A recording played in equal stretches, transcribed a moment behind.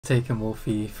taken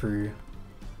Wolfie through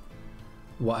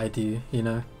what I do, you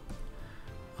know.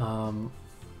 I'll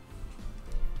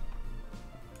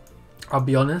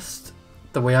be honest,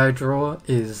 the way I draw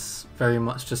is very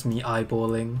much just me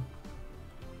eyeballing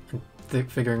and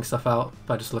figuring stuff out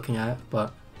by just looking at it,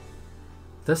 but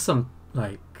there's some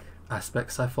like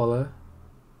aspects I follow,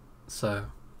 so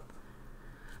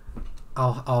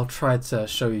I'll try to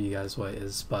show you guys what it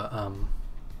is, but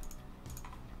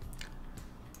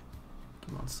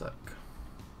give me one sec.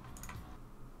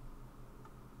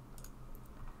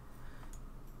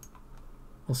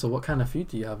 Also, what kind of food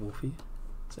do you have, Wolfie?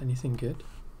 Is anything good?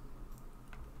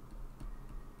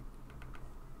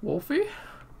 Wolfie?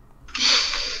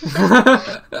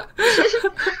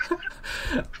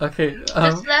 Okay.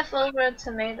 Just leftover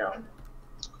tomato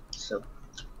soup.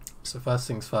 So first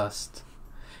things first,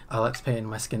 I like to paint in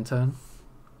my skin tone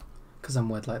because I'm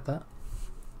weird like that.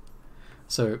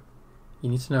 So you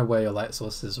need to know where your light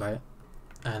source is, right?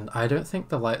 And I don't think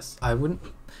the lights.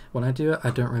 When I do it,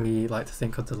 I don't really like to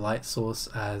think of the light source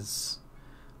as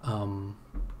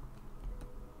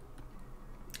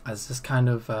this kind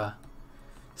of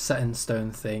set in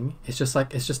stone thing. It's just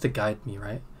to guide me,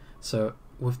 right? So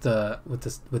with the when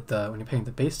you're painting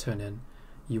the base tone in,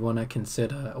 you want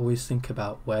to always think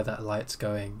about where that light's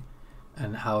going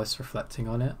and how it's reflecting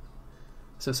on it.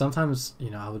 So sometimes, you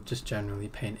know, I would just generally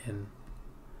paint in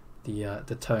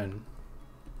the tone,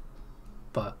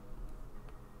 but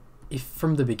if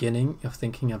from the beginning you're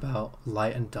thinking about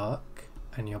light and dark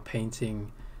and you're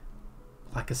painting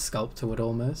like a sculptor would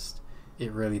almost,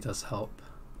 it really does help.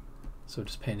 So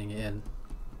just painting it in.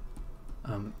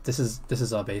 This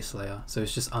is our base layer, so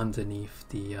it's just underneath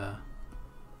the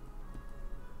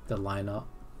lineup.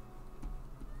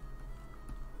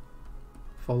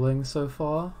 Following so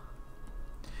far?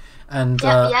 And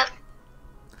Yep.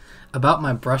 About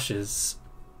my brushes,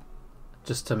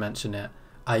 just to mention it,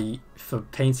 for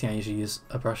painting I usually use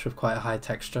a brush with quite a high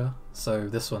texture, so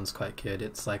this one's quite good.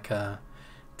 It's like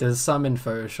there's some in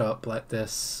Photoshop like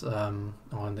this, or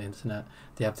on the internet.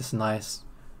 They have this nice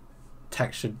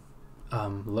textured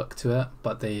look to it,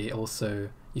 but they also,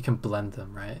 you can blend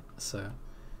them, right? So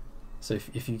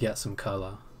if you get some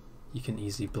color, you can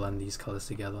easily blend these colors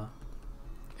together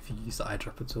if you use the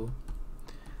eyedropper tool.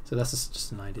 So that's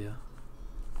just an idea.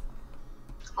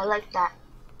 I like that.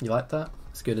 You like that?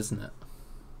 It's good, isn't it?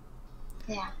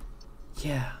 Yeah.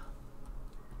 Yeah.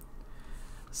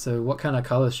 So what kind of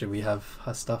colors should we have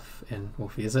her stuff in,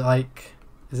 Wolfie? Is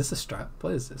this a strap?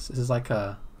 What is this? This is like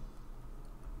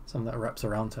something that wraps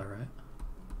around her, right?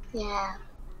 Yeah.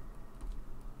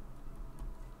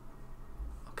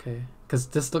 Okay. Because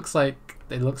this looks like,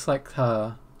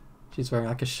 she's wearing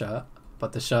like a shirt,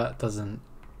 but the shirt isn't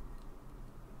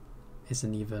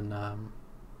even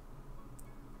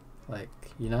like,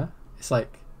 you know? It's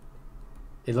like,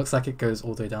 it looks like it goes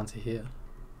all the way down to here.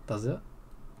 Does it?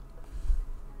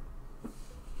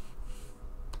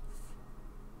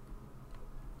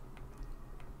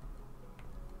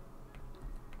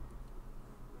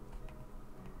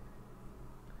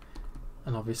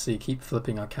 And obviously keep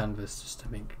flipping our canvas just to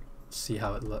see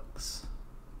how it looks.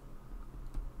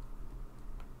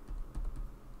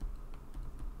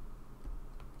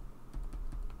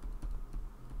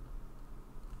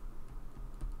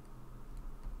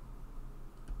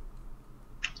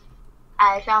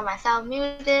 I found myself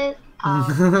muted.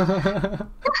 I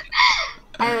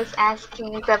was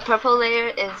asking, the purple layer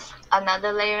is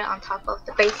another layer on top of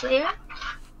the base layer?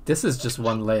 This is just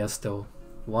one layer still.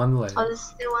 One layer. Oh, this is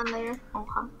still one layer?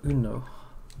 Okay. Uno.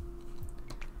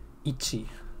 Ichi.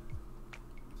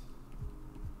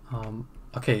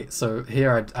 Okay, so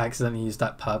here I accidentally used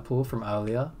that purple from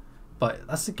earlier, but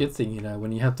that's a good thing, you know,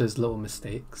 when you have those little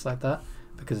mistakes like that,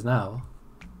 because now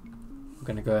we're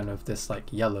gonna go in with this like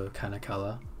yellow kind of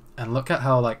color, and look at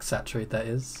how like saturated that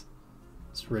is.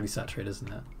 It's really saturated,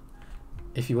 isn't it?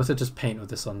 If you were to just paint with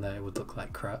this on there, it would look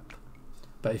like crap.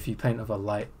 But if you paint with a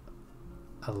light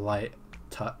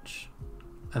touch,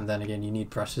 and then again you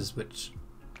need brushes which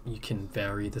you can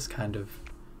vary this kind of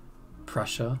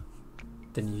pressure,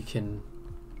 then you can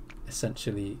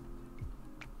essentially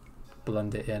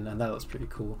blend it in, and that looks pretty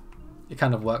cool. It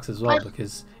kind of works as well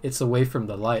because it's away from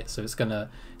the light, so it's gonna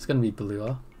be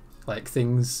bluer. Like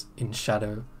things in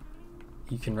shadow,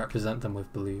 you can represent them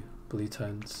with blue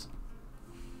tones.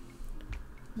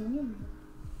 You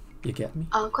get me?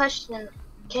 Question.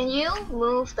 Can you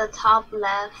move the top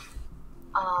left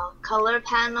color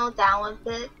panel down a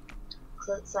bit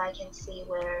so I can see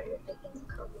where you're picking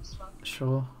the colors from?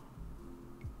 Sure.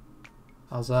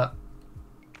 How's that?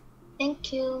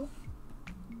 Thank you.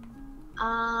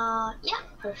 Yeah,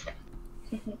 perfect.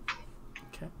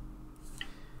 Okay.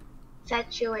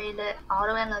 saturated all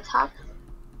the way on the top.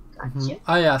 Got you.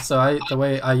 Oh yeah, so the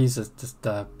way I use is just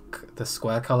the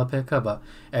square color picker, but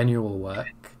any will work.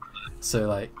 So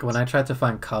like when I try to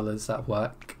find colors that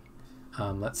work,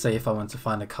 let's say if I want to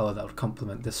find a color that would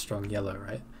complement this strong yellow,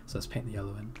 right? So let's paint the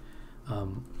yellow in.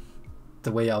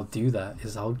 The way I'll do that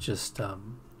is I'll just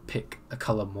pick a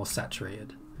color more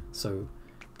saturated. So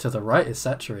to the right is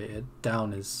saturated,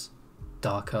 down is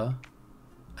darker,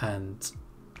 and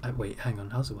wait, hang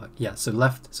on, how does it work? Yeah, so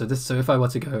left. So if I were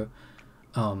to go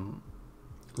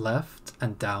left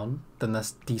and down, then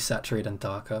that's desaturated and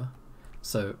darker.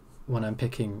 So when I'm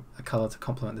picking a color to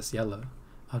complement this yellow,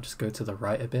 I'll just go to the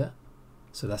right a bit,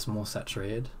 so that's more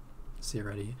saturated. See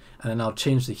already, and then I'll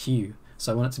change the hue.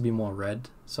 So I want it to be more red,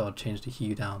 so I'll change the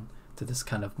hue down to this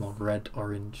kind of more red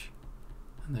orange,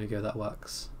 and there you go. That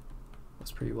works.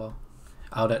 That's pretty well.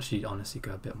 I would actually honestly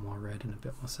go a bit more red and a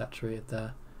bit more saturated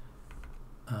there.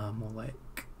 More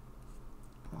like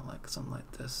something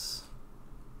like this,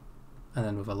 and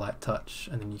then with a light touch,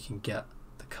 and then you can get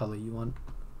the color you want.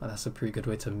 And that's a pretty good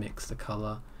way to mix the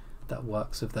color that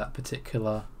works with that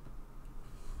particular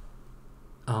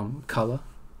color,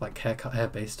 like hair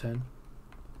base tone.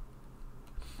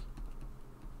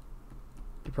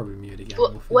 You probably mute again.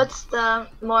 What's the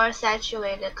more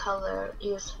saturated color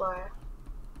used for?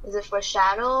 Is it for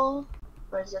shadow,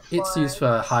 or is it for? It's used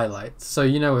for highlights. So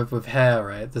you know, with hair,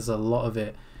 right? There's a lot of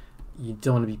it. You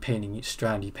don't want to be painting each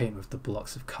strand. You paint with the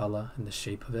blocks of color and the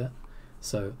shape of it.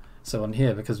 So on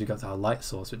here, because we got our light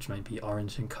source, which may be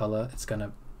orange in color, it's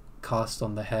gonna cast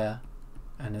on the hair,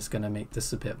 and it's gonna make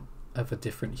this a bit of a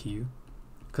different hue.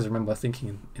 Because remember, we're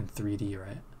thinking in 3D,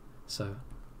 right? So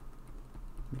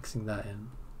mixing that in,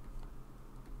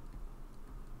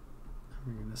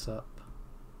 bringing this up.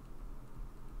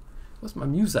 What's my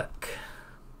music?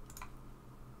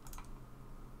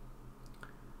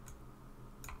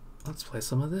 Let's play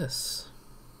some of this.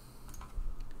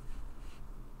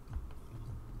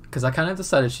 Because I kind of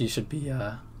decided she should be,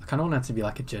 I kind of want her to be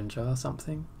like a ginger or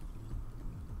something.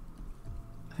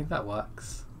 I think that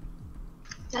works.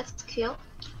 That's cute.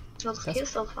 Looks cute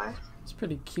so far. It's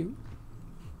pretty cute.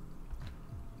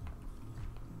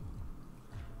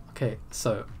 Okay,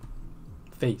 so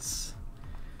face.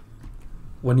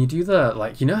 When you do the,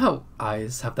 like, you know how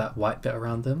eyes have that white bit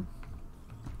around them?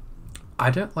 I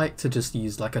don't like to just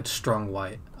use like a strong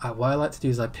white. What I like to do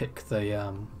is I pick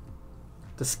the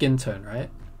skin tone, right?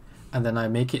 And then I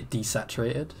make it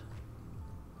desaturated.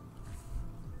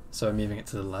 So I'm moving it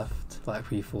to the left, like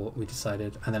we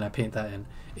decided, and then I paint that in.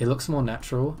 It looks more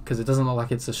natural because it doesn't look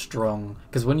like it's a strong.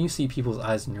 Because when you see people's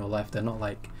eyes in your life, they're not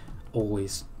like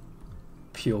always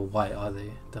pure white, are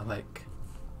they? They're like.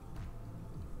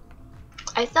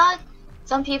 I thought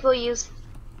some people use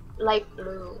light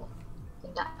blue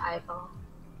in the eyeball.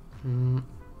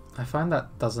 I find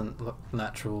that doesn't look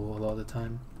natural a lot of the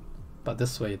time, but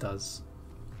this way it does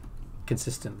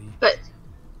consistently. But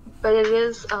it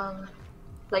is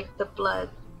like the blood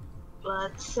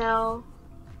cell,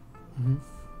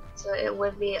 so it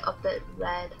would be a bit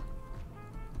red.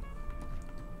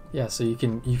 Yeah, so you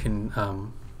can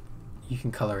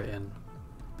color it in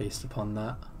based upon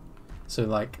that. So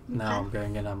like now I'm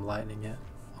going in, I'm lightening it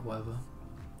or whatever.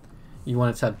 You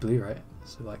want it to add blue, right?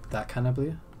 So like that kind of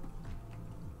blue.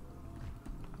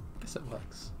 I guess it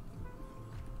works.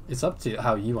 It's up to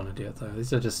how you want to do it though.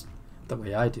 These are just the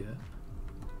way I do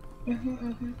it.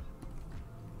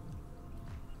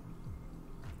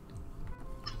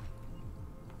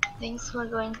 Thanks for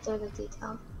going through the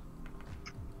details.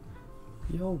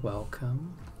 You're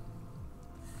welcome.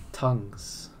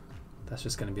 Tongues. That's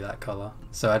just going to be that color.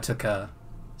 So I took a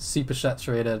super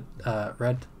saturated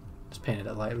red, just painted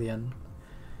it lightly in.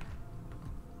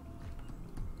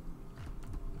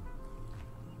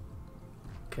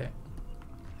 Okay.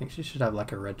 I think she should have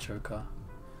like a red choker.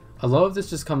 A lot of this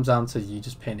just comes down to you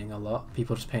just painting a lot,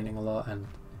 people just painting a lot and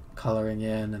coloring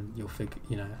in, and you'll figure,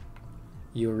 you know,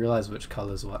 you'll realize which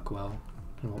colors work well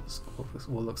and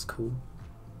what looks cool.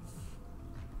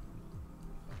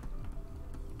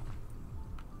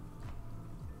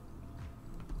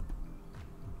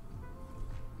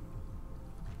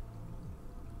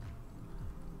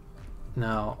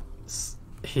 Now,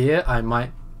 here I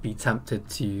might be tempted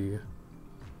to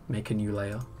make a new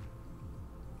layer.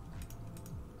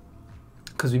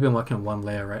 Because we've been working on one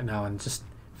layer right now, and just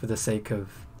for the sake of,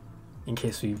 in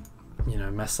case we, you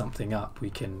know, mess something up, we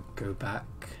can go back.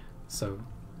 So,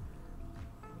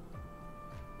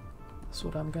 that's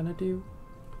what I'm gonna do.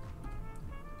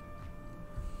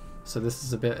 So this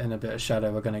is a bit of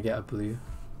shadow. We're gonna get a blue,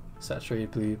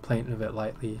 saturated blue, paint with it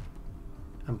lightly,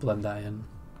 and blend that in.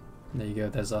 And there you go,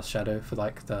 there's our shadow for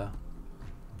like the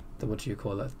what do you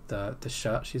call it? The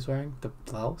shirt she's wearing, the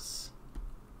blouse.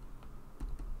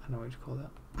 I don't know what you call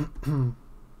that.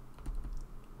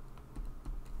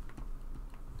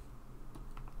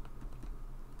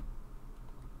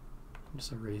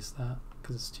 Just erase that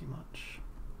because it's too much.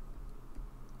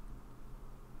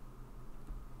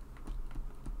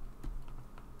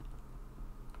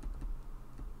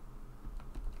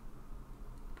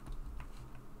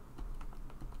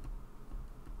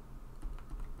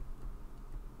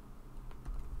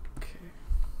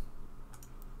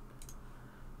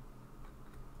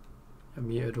 I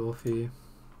muted Orphe.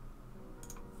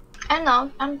 I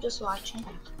know, I'm just watching.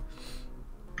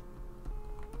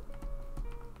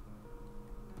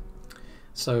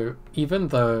 So even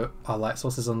though our light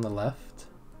source is on the left,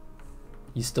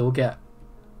 you still get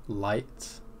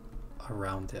light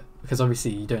around it, because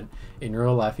obviously you don't, in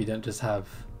real life you don't just have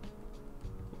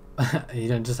you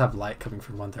don't just have light coming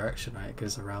from one direction, right? It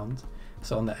goes around.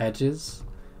 So on the edges,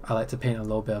 I like to paint a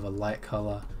little bit of a light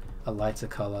color, a lighter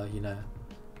color, you know,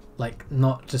 like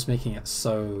not just making it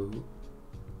so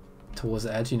towards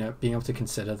the edge, you know, being able to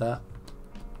consider that.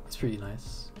 It's pretty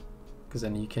nice, because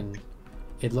then you can,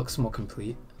 it looks more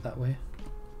complete that way.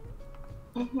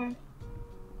 Mm-hmm.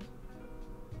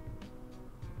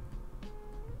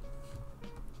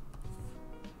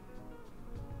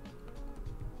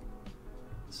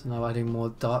 So now adding more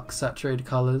dark saturated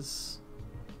colors.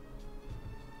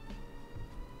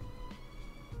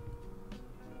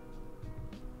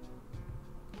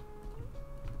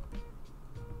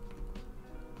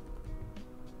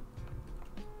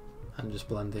 And just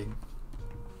blending.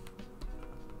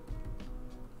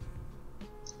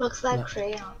 Looks like No.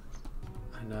 crayon.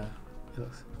 I know.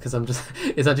 Because I'm just,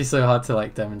 it's actually so hard to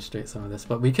like demonstrate some of this,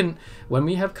 but we can, when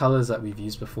we have colors that we've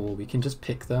used before, we can just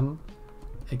pick them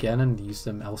again and use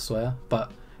them elsewhere.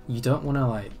 But you don't want to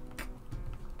like,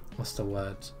 what's the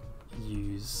word,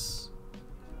 use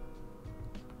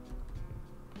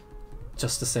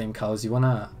just the same colors. You want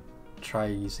to try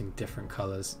using different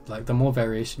colors. Like the more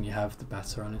variation you have, the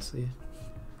better, honestly.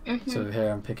 Mm-hmm. So here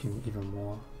I'm picking even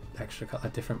more extra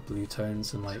different blue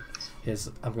tones, and like here's,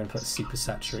 I'm going to put super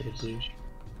saturated blue.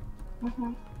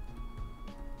 Mm-hmm.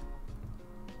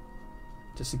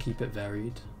 Just to keep it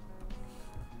varied.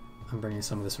 I'm bringing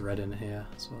some of this red in here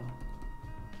as well.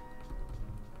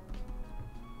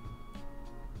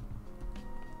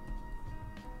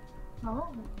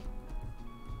 Oh.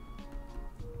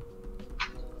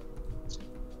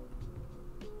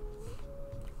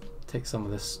 Take some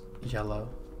of this yellow.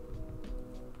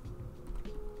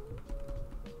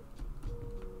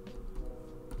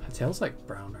 Her tail's like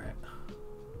brown, right?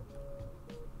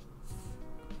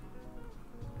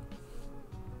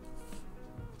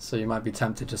 So you might be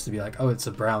tempted just to be like, oh, it's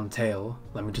a brown tail,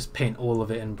 let me just paint all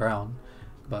of it in brown.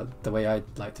 But the way I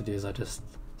like to do is I just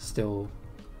still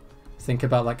think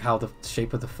about like how the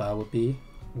shape of the fur would be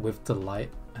with the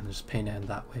light, and just paint it in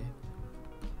that way.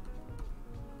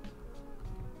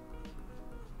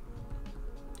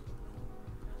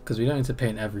 Because we don't need to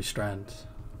paint every strand,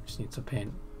 we just need to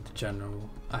paint the general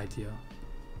idea.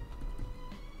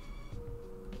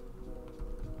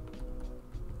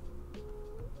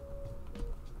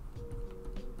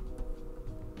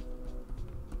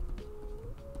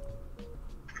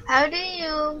 How do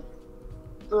you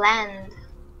blend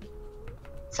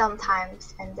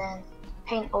sometimes and then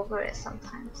paint over it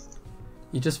sometimes?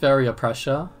 You just vary your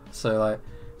pressure. So like,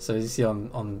 so as you see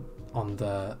on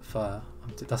the fur,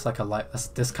 that's like a light, that's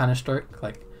this kind of stroke.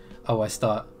 Like, oh, I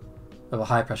start with a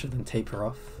high pressure, then taper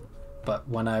off. But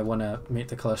when I want to make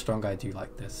the color stronger, I do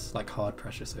like this, like hard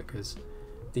pressure. So it goes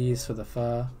these for the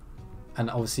fur, and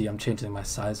obviously I'm changing my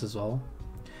size as well.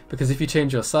 Because if you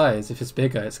change your size, if it's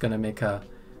bigger, it's going to make a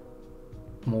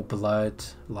more blurred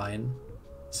line,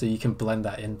 so you can blend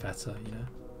that in better, you know.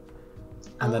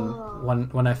 And then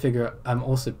when I figure, I'm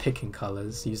also picking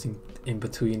colors using the in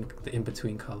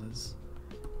between colors.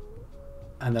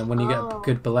 And then when you get a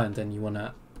good blend and you want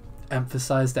to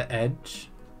emphasize the edge,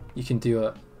 you can do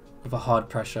it with a hard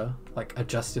pressure, like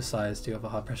adjust your size, do it with a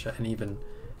hard pressure, and even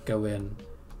go in,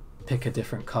 pick a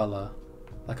different color,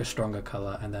 like a stronger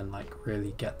color, and then like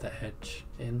really get the edge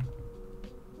in,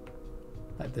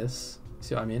 like this.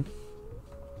 See what I mean?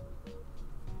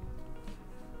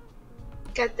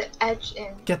 Get the edge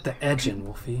in. Get the edge in,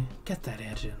 Wolfie. Get that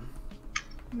edge in.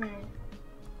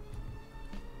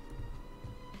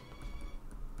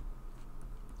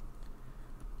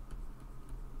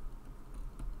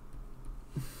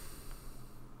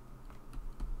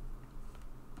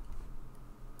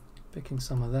 Picking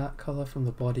some of that color from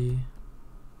the body.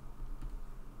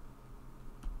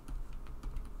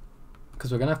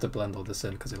 Because we're going to have to blend all this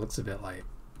in because it looks a bit like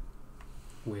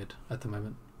weird at the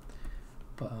moment.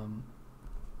 But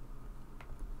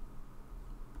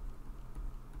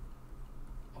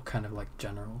or kind of like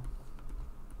general.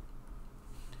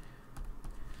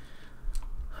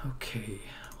 Okay,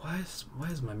 why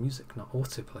is my music not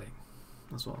autoplaying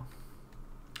as well?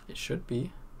 It should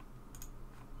be.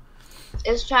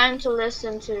 It's trying to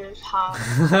listen to his heart.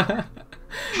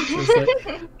 It's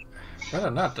like,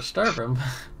 better not disturb him.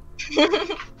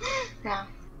 Yeah.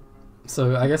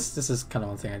 So I guess this is kind of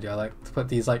one thing I do. I like to put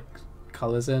these like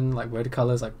colors in, like weird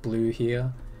colors, like blue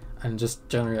here, and just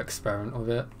generally experiment with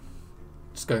it,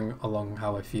 just going along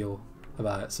how I feel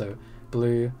about it. So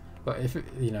blue, but if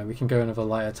you know, we can go in with a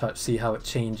lighter touch, see how it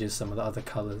changes some of the other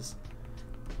colors.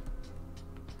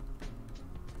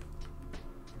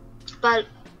 But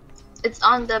it's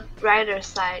on the brighter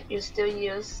side. You still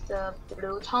use the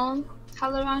blue tone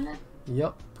color on it?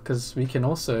 Yep, because we can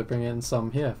also bring in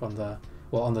some here from the,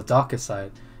 well, on the darker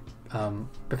side.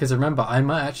 Because remember, I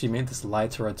might actually make this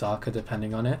lighter or darker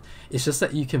depending on it. It's just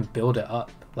that you can build it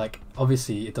up. Like,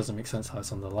 obviously it doesn't make sense how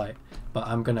it's on the light, but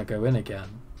I'm gonna go in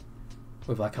again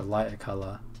with like a lighter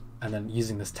color, and then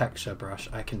using this texture brush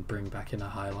I can bring back in a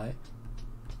highlight,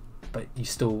 but you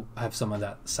still have some of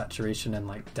that saturation and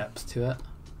like depth to it.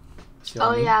 See what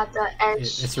I mean? Yeah, the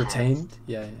edge. It's retained.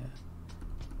 Yeah.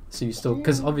 So you still,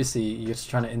 because obviously you're just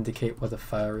trying to indicate where the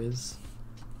fur is,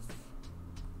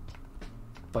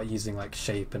 but using like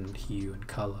shape and hue and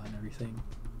color and everything.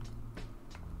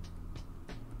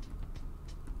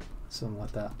 Something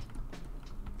like that.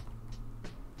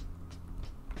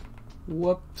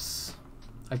 Whoops,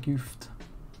 I goofed.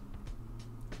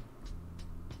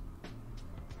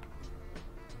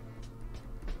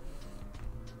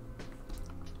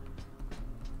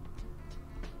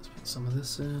 Let's put some of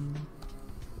this in.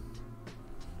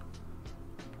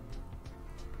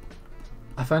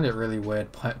 I find it really weird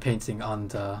painting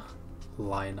under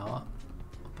line art,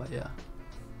 but yeah.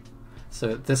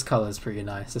 So this color is pretty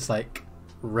nice. It's like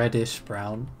reddish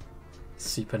brown.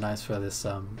 Super nice for this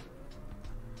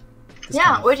yeah,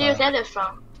 kind of, where do you get it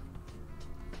from?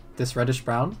 This reddish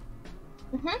brown?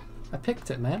 Mm-hmm. I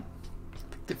picked it, man.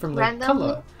 Picked it from the Randomly?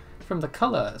 color. From the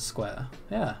color square.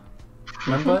 Yeah.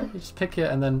 Remember? You just pick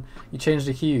it and then you change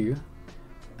the hue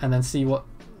and then see what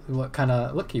kind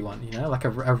of look you want, you know? Like a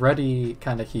reddy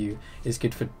kind of hue is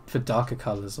good for darker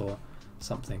colors or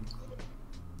something.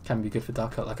 Can be good for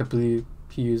darker, like a blue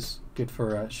hue is good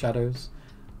for shadows.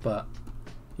 But,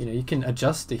 you know, you can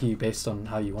adjust the hue based on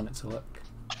how you want it to look.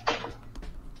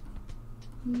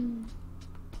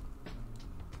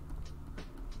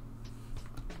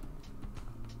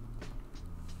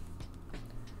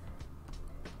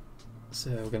 So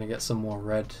we're going to get some more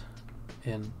red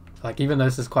in. Like, even though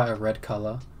this is quite a red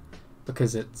color,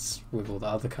 because it's with all the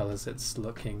other colors, it's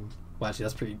looking, well, actually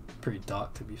that's pretty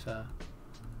dark, to be fair.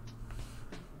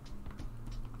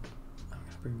 I'm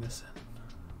going to bring this in.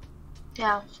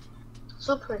 Yeah,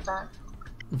 super dark.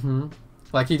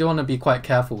 Like, you don't want to be quite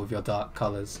careful with your dark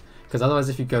colors, because otherwise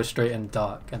if you go straight in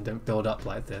dark and don't build up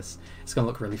like this, it's going to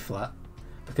look really flat,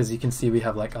 because you can see we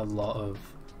have like a lot of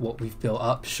what we've built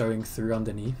up showing through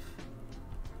underneath.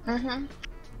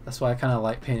 That's why I kind of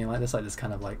like painting like this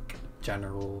kind of like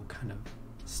general kind of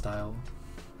style.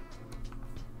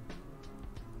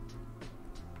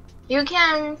 You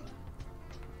can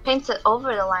paint it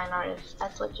over the line art if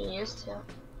that's what you're used to.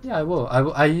 Yeah, I will.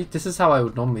 This is how I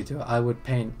would normally do it. I would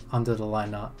paint under the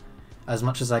line art as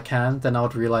much as I can. Then I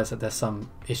would realize that there's some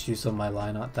issues on my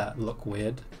line art that look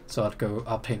weird, so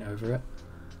I'll paint over it.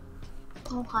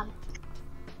 Okay.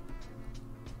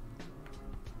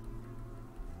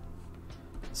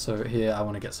 So here I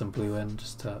want to get some blue in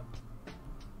just to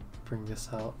bring this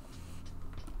out.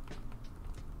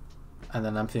 And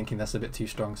then I'm thinking that's a bit too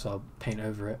strong, so I'll paint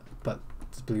over it, but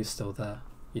the blue's still there.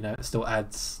 You know, it still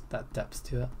adds that depth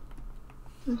to it.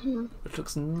 Which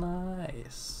looks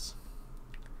nice.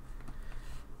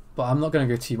 But I'm not going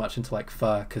to go too much into like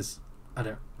fur, because I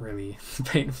don't really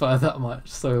paint fur that much,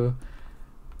 so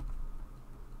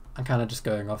I'm kind of just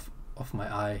going off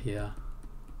my eye here.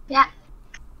 Yeah.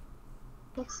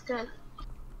 Looks good.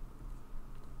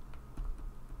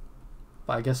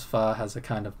 But I guess fur has a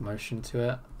kind of motion to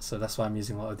it, so that's why I'm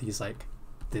using a lot of these, like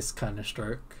this kind of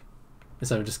stroke,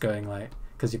 instead of just going like,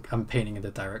 because I'm painting in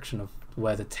the direction of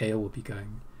where the tail will be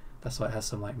going. That's why it has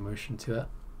some like motion to it.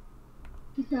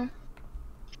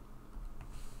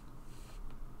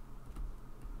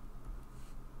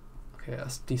 Okay,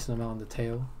 that's a decent amount on the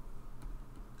tail.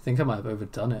 I think I might have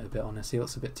overdone it a bit, honestly. It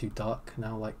looks a bit too dark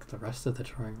now, like the rest of the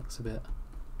drawing looks a bit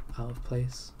out of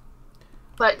place.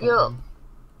 But you'll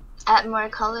add more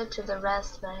color to the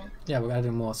rest, right? Yeah, we're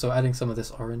adding more. So adding some of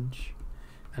this orange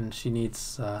and she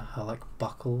needs her like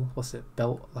buckle, what's it,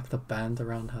 belt, like the band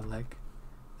around her leg.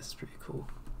 This is pretty cool.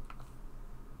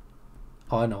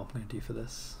 Oh, I know what I'm gonna do for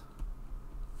this.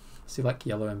 Let's do like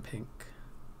yellow and pink.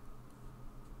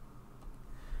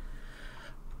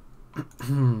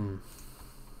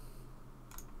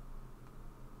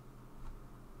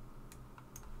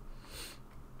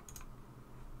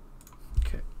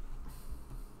 Okay.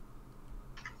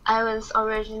 I was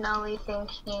originally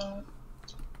thinking,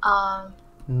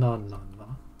 No.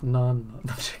 I'm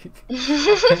joking.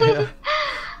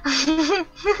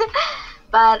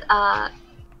 but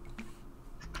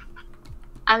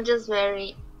I'm just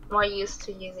very more used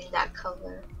to using that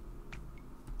color.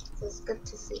 So it's good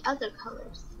to see other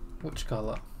colors Which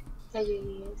color? that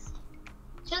you use.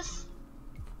 Just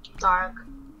dark,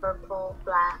 purple,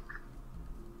 black.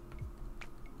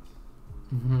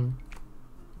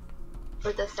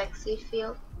 For the sexy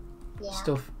feel. Yeah.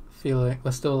 Still feeling,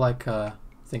 we're still like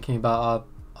thinking about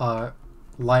our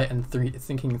light and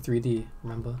thinking 3D,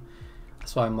 remember?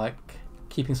 That's why I'm like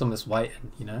keeping some of this white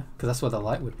in, you know, because that's where the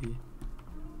light would be.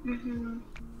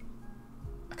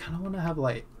 I kind of want to have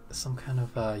like some kind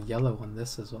of yellow on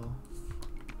this as well.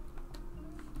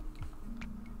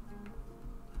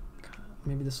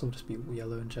 Maybe this will just be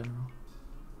yellow in general.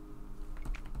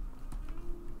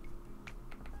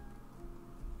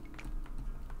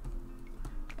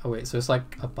 Oh wait, so it's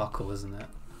like a buckle, isn't it?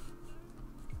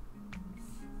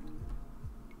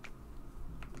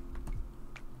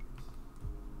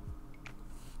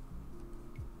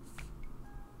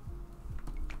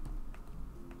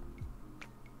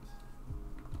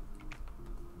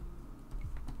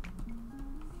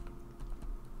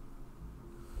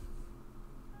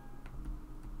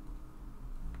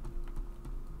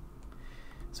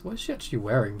 So what is she actually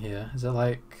wearing here? Is it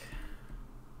like...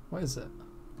 what is it?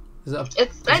 Is it a,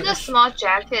 it's like a small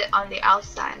jacket on the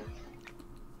outside.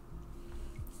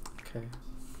 Okay.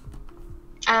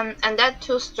 And that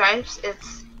two stripes,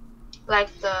 it's like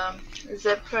the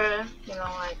zipper, you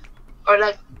know, like, or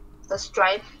like the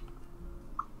stripe.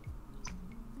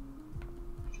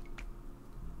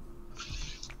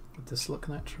 Would this look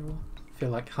natural? Feel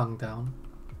like hung down?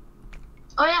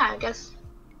 Oh yeah, I guess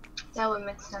that would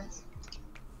make sense.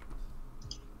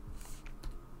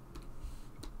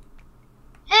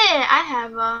 Hey, I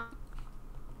have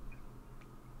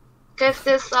give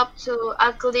this up to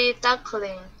ugly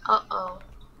duckling. Uh-oh.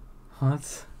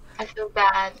 What? I feel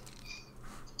bad.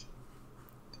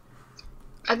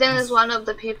 I think it's one of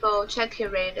the people Chucky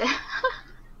rated.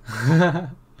 That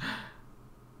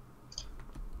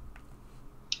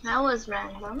was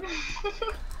random.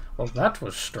 Well, that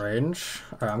was strange.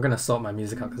 Alright, I'm gonna sort my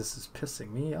music out because this is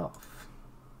pissing me off.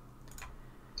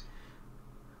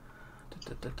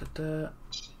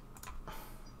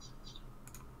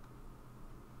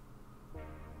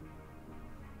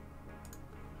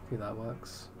 Hopefully that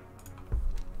works.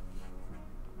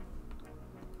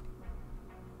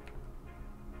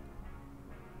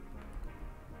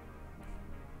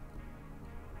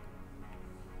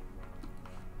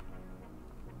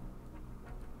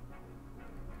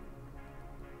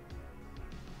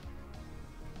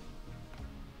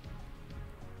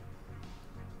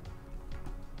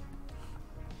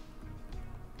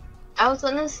 I was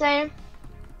gonna say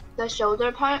the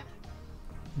shoulder part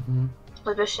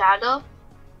with the shadow.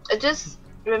 It just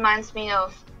reminds me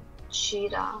of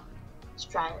cheetah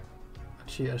stripe. A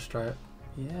cheetah stripe.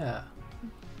 Yeah.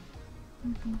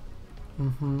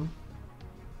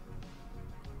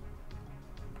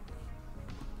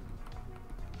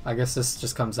 I guess this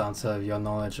just comes down to your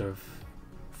knowledge of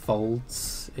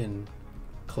folds in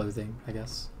clothing, I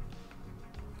guess.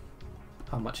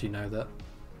 How much you know that.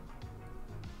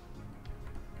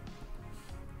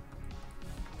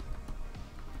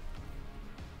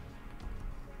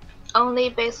 Only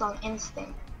based on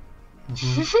instinct.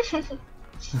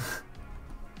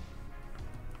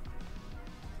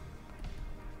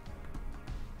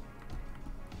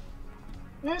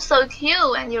 It's so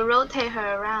cute when you rotate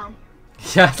her around.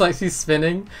 Yeah, it's like she's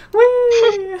spinning.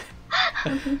 Whee!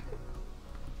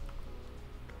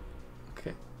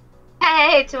 Okay.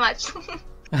 Hey, too much.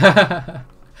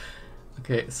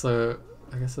 Okay, so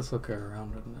I guess this will go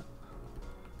around, wouldn't it?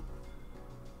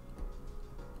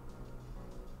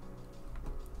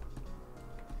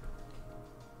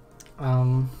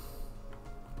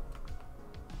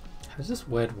 There's this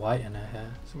weird white in her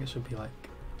hair. I think it should be like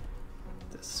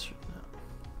this, shouldn't it?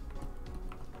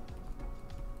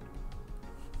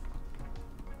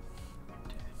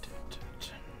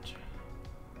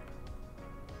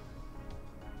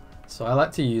 So I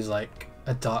like to use like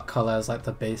a dark color as like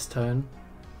the base tone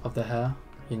of the hair,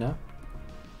 you know?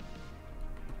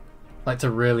 like to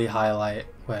really highlight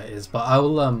where it is. But I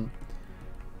will I'm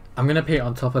gonna paint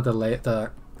on top of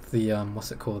the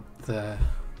what's it called, the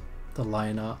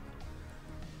line art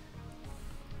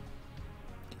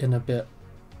in a bit.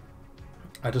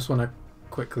 I just want to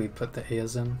quickly put the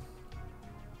ears in.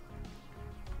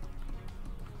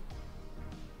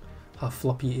 Her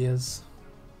floppy ears.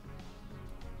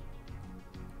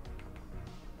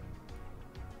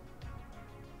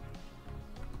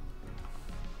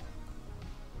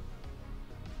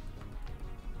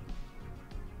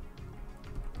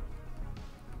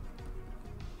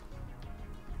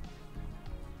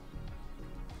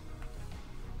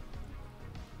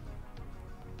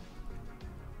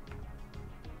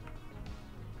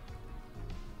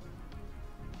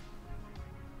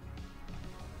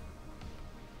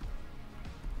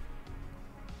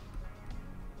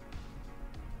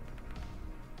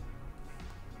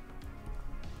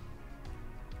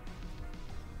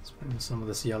 Some of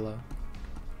this yellow.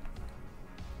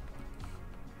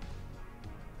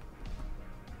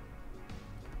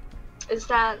 Is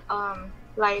that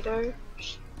lighter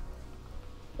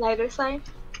side?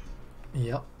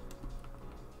 Yep.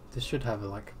 This should have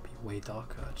like be way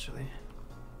darker actually.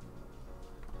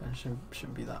 And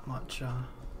shouldn't be that much on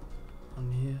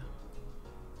here.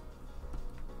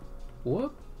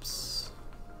 Whoops.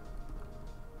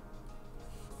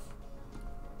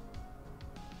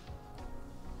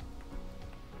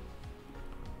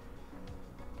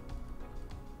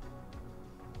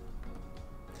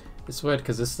 It's weird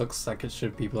because this looks like it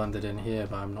should be blended in here,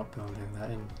 but I'm not blending that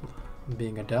in. I'm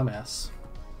being a dumbass.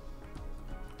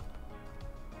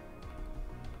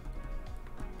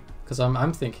 Because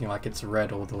I'm thinking like it's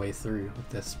red all the way through with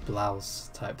this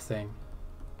blouse type thing.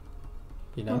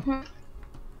 You know? Mm-hmm.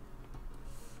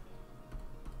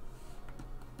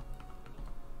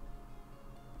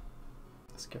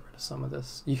 Let's get rid of some of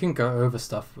this. You can go over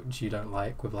stuff which you don't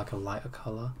like with like a lighter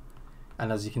color. And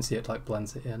as you can see, it like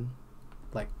blends it in.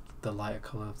 Like the lighter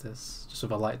color of this, just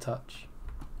with a light touch.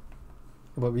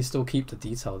 But we still keep the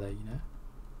detail there, you know?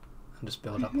 And just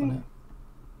build up on it.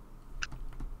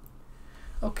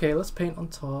 Okay, let's paint on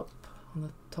top, on the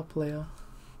top layer.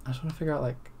 I just want to figure out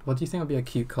like, what do you think would be a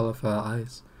cute color for our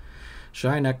eyes?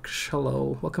 Shynex,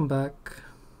 hello, welcome back.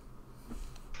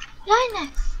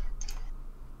 Shynex.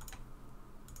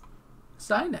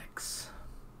 Shynex.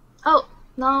 Oh,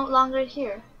 no longer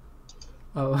here.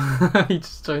 Oh, he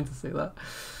just trying to say that.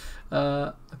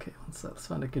 Okay, let's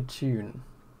find a good tune.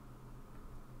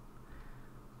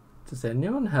 Does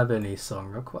anyone have any song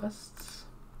requests?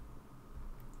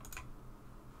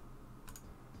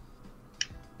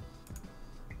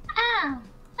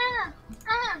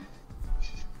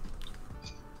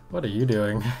 What are you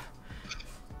doing?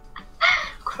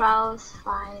 Crows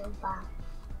flying by.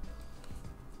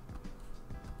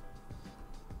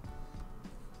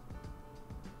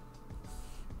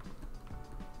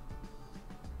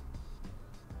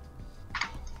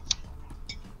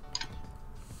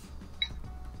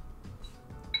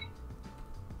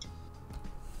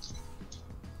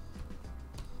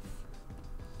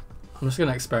 I'm just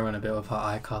gonna experiment a bit with her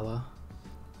eye color.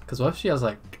 Because what if she has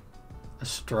like a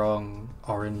strong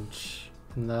orange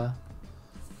in there?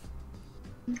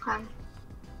 Okay.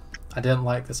 I didn't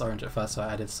like this orange at first, so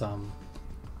I added some,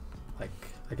 like,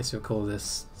 I guess you'll call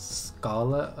this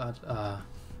scarlet,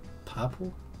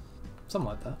 purple? Something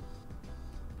like that.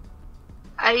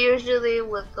 I usually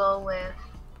would go with,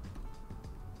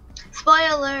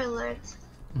 spoiler alert,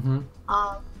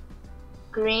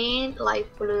 green,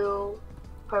 light blue,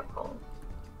 purple.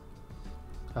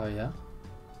 Oh yeah?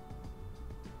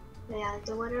 Yeah,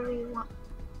 do whatever you want.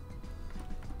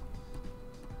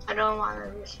 I don't want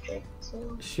to restrict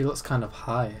you. She looks kind of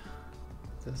high.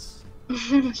 This.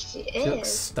 She looks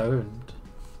is. stoned.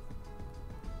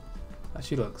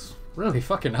 She looks really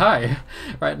fucking high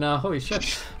right now. Holy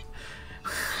shit.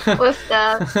 With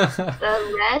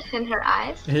the red in her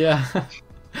eyes. Yeah.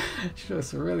 She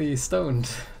looks really stoned.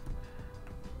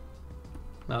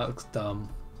 That looks dumb.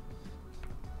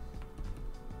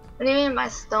 What do you mean by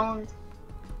stoned?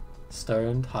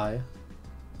 Stoned, high.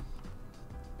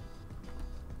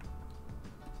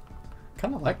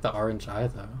 Kind of like the orange eye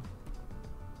though.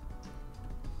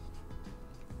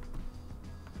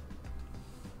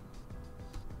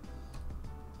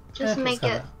 Just make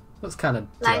it looks kind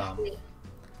of dumb. lively.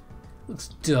 Looks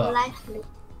dumb. Lively.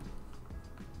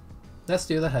 Let's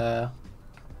do the hair.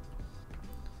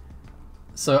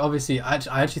 So obviously, I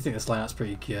actually think this lineup's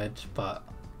pretty good, but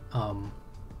I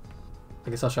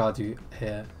guess I'll show how to do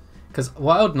here. Because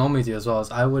what I would normally do as well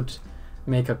is I would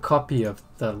make a copy of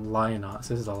the line art.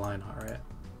 So this is a line art, right?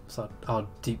 So I'll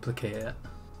duplicate it.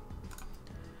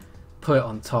 put it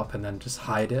on top and then just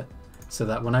hide it, so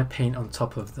that when I paint on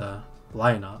top of the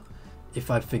line art,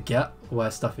 if I forget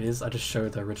where stuff is, I just show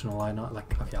the original line art.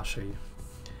 Like, okay, I'll show you.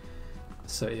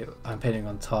 So I'm painting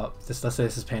on top. Let's say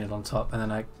this is painted on top, and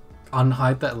then I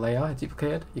unhide that layer I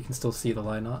duplicated. You can still see the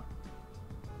line art.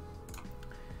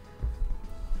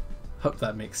 Hope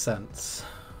that makes sense.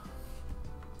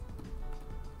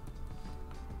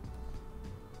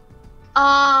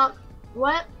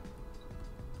 What?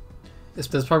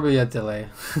 There's probably a delay.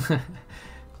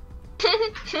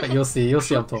 But you'll see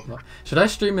I'm talking about. Should I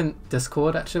stream in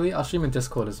Discord actually? I'll stream in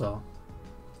Discord as well,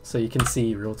 so you can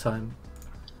see real time.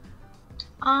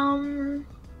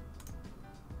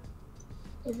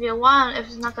 If you want, if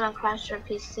it's not gonna crash your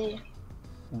PC.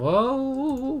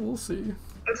 Well, we'll see.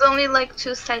 It's only like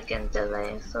 2-second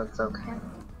delay, so it's okay.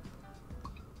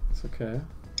 It's okay.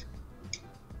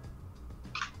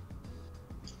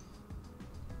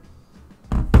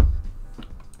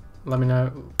 Let me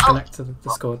know. Connect to the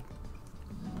Discord.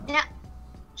 Yeah.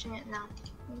 Watching it now.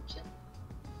 Thank you.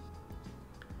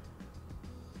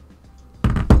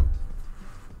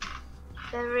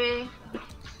 Very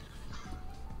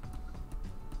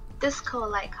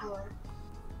disco-like color.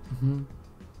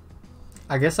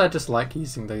 I guess I just like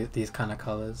using these kind of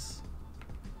colors.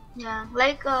 Yeah,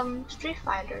 like Street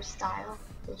Fighter style.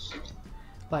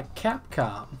 Like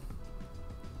Capcom.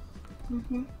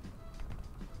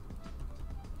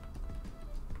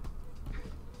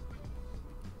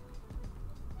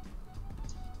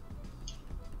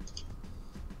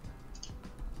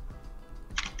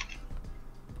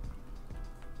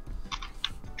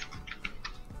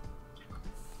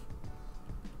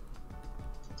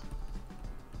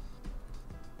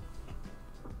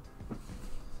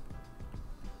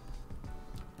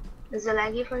 Is it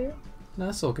laggy for you? No,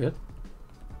 it's all good.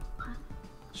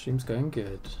 Stream's going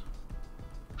good.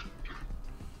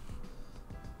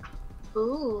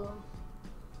 Ooh.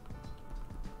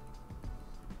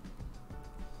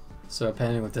 So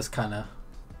painting with this kind of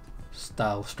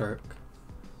style stroke.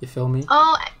 You feel me?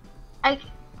 Oh,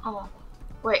 oh,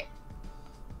 wait.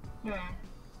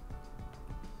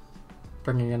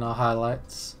 Bringing in our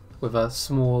highlights with a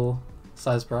small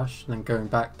size brush, and then going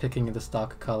back, picking this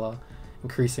darker color,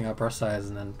 increasing our brush size,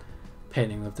 and then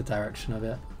painting with the direction of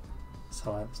it. That's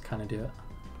how I kind of do it.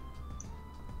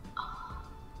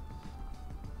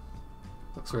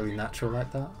 Looks really natural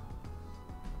like that.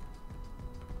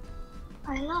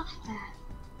 I love that.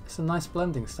 It's a nice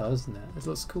blending style, isn't it? It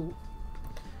looks cool.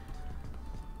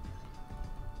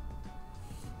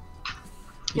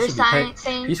 You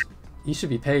should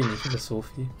be paying me for this,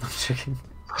 Sophie. I'm joking.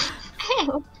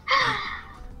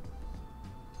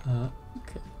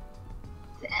 Okay.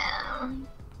 Damn.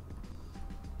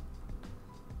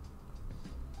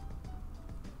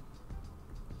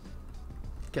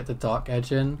 Get the dark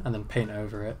edge in and then paint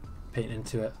over it, paint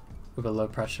into it with a low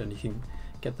pressure, and you can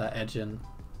get that edge in,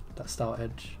 that style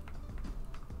edge.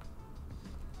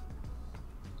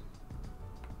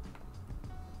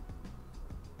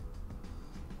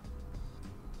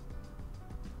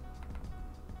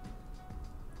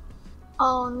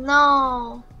 Oh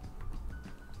no.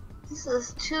 This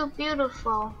is too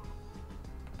beautiful.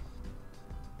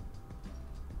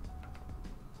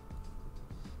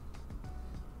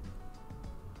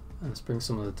 And let's bring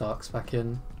some of the darks back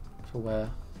in for where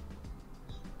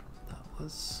that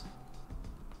was.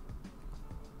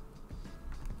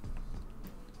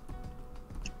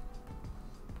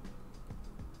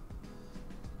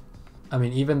 I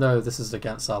mean, even though this is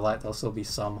against our light, there'll still be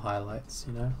some highlights,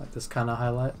 you know, like this kind of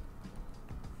highlight.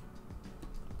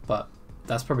 But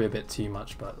that's probably a bit too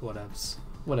much, but whatevs.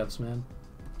 Whatevs, man.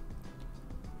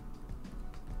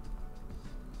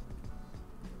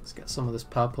 Let's get some of this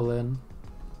purple in.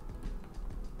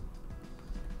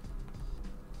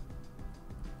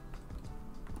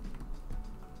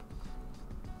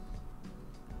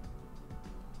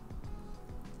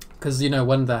 Because, you know,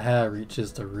 when the hair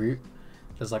reaches the root,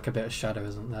 there's like a bit of shadow,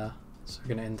 isn't there? So we're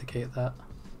going to indicate that.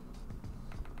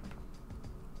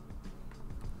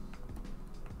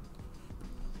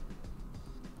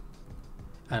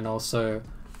 And also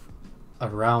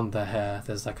around the hair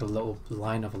there's like a little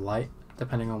line of light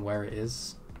depending on where it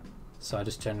is, so I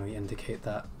just generally indicate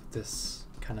that with this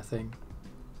kind of thing.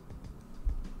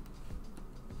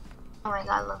 Oh my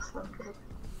god, it looks so good.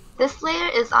 This layer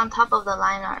is on top of the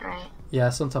line art, right? Yeah,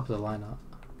 it's on top of the line art.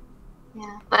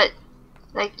 Yeah, but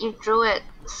like you drew it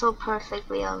so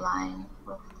perfectly aligned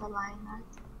with the line art.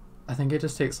 I think it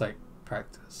just takes like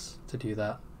practice to do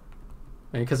that.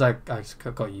 Maybe because I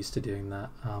got used to doing that,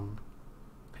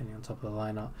 painting on top of the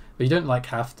line art. But you don't like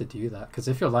have to do that, because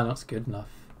if your line art's good enough,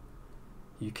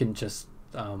 you can just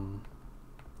you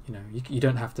you know, you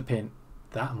don't have to paint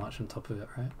that much on top of it,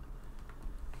 right?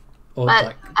 Or but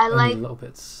like I only like little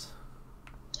bits.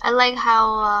 I like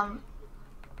how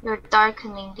you're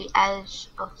darkening the edge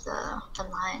of the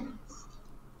lines.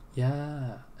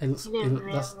 Yeah, that's,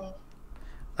 Really.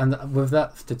 and with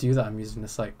that, to do that, I'm using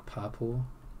this like purple.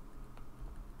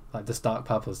 Like this dark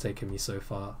purple has taken me so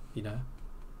far, you know,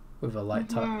 with a light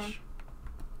touch.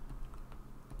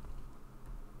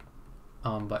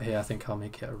 But here I think I'll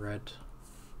make it a red,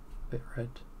 a bit red,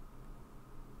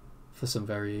 for some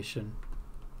variation.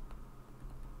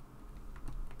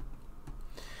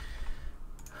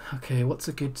 Okay, what's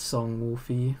a good song,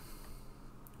 Wolfie?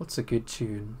 What's a good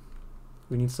tune?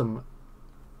 We need some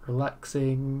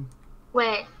relaxing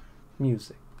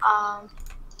music.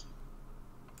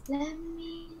 Let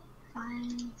me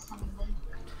find something.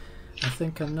 I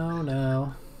think I know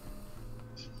now.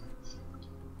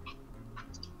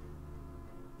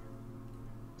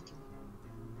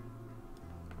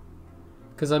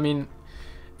 Because I mean,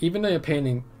 even though you're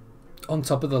painting on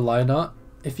top of the line art,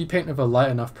 if you paint with a light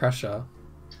enough pressure,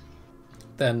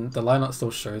 then the line art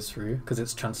still shows through because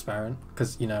it's transparent.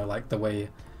 Because, you know, like the way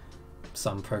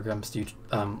some programs do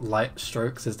light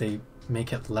strokes is they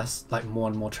make it less, like more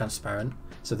and more transparent.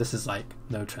 So this is like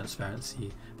no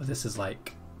transparency, but this is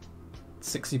like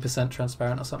 60%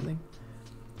 transparent or something.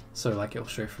 So like it'll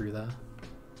show through there.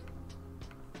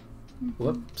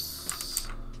 Whoops.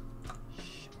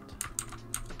 Shit.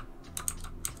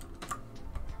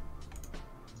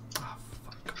 Oh,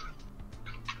 fuck.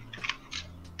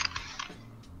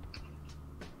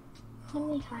 Let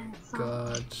me find some.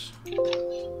 God.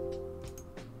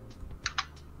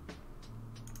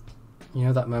 You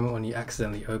know that moment when you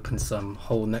accidentally open some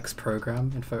whole next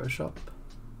program in Photoshop?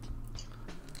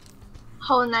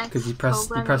 Whole next because you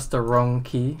pressed the wrong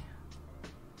key.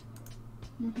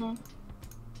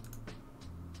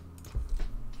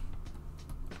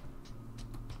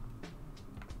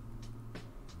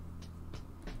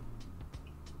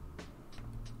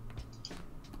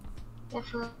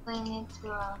 Definitely need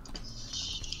to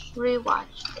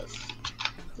rewatch this.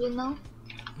 You know.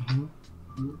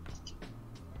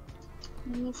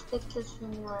 Let me stick this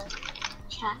in your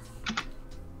chat.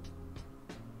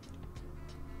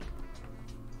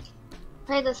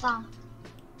 Play the song.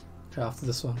 Okay, after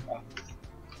this one.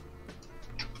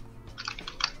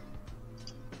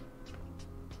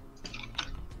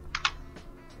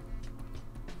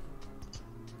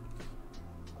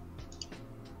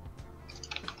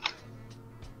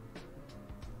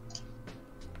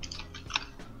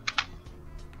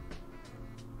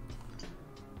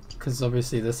 Because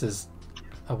obviously this is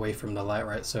away from the light,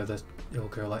 right? So it'll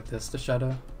go like this, the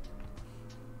shadow.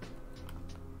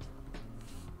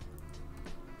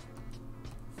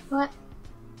 What?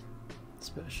 It's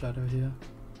a bit of shadow here.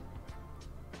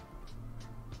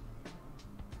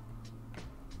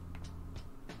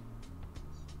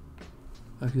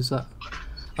 Oh, who's that?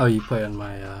 Oh, you put it in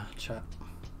my chat.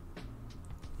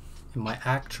 In my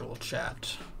actual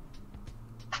chat.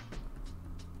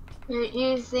 You're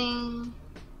using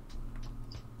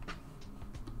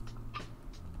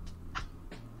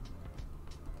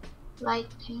light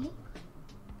pink?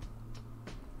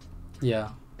 Yeah,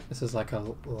 this is like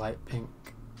a light pink.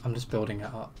 I'm just building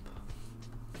it up.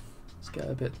 Let's get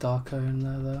a bit darker in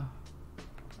there though.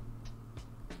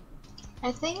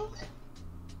 I think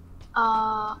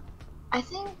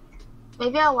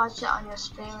maybe I'll watch it on your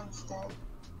stream instead.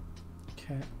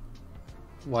 Okay.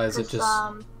 Why is it just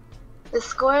the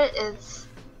score is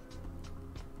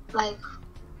like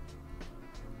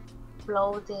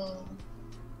loading.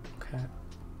 Okay.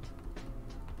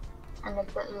 And a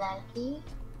bit laggy.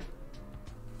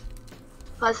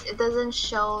 Plus it doesn't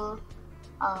show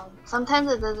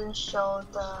sometimes it doesn't show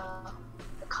the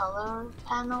color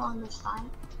panel on the side.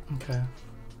 Okay.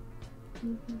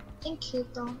 Thank you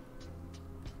though.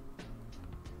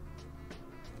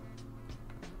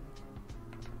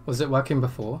 Was it working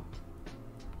before?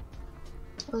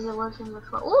 Was it working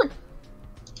before? Ooh!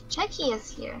 Chucky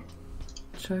is here.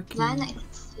 Chucky. Very nice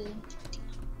to see.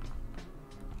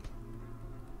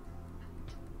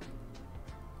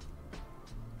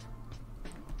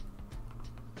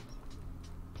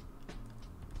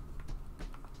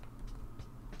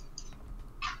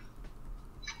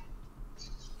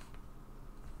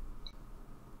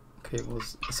 Okay,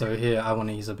 so here I want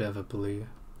to use a bit of a blue.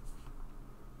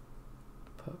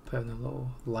 Put in a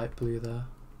little light blue there.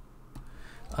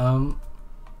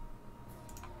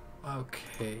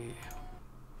 Okay.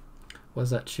 Where's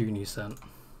that tune you sent?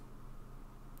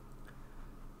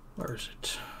 Where is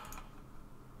it?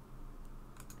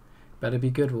 Better be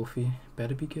good, Wolfie.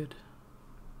 Better be good.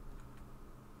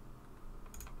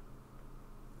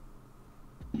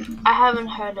 I haven't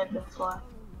heard it before.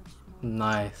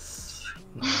 Nice.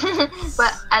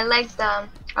 But I like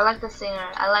the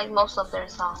singer. I like most of their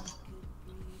songs.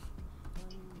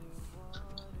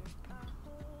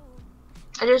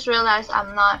 I just realized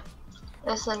I'm not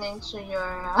listening to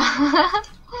your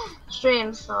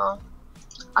stream, so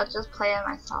I'll just play it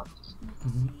myself.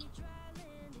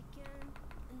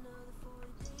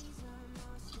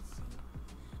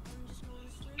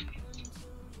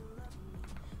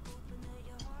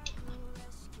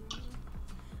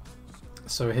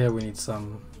 So here we need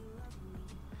some,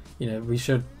 we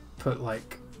should put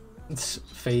like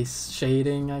face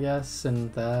shading, I guess,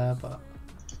 in there, but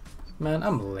man,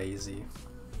 I'm lazy.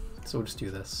 So we'll just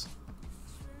do this.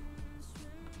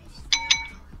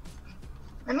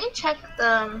 Let me check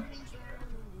the...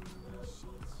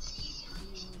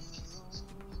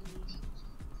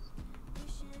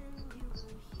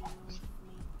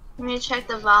 Let me check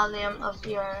the volume of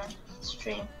your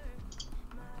stream.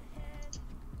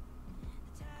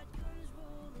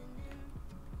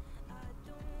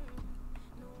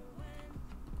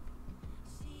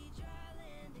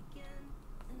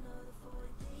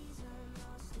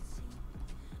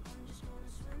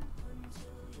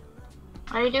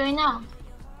 What are you doing now?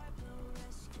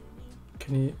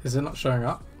 Is it not showing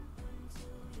up?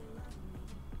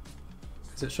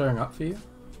 Is it showing up for you?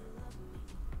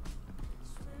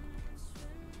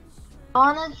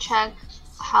 I wanna check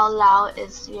how loud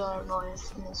is your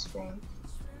voice in the stream.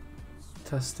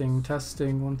 Testing,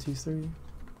 testing, 1, 2, 3.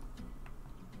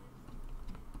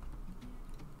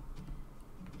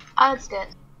 Oh, it's good.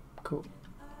 Cool.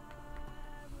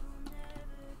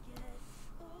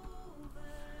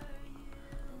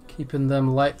 Keeping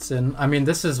them lights in. I mean,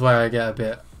 this is where I get a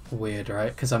bit weird,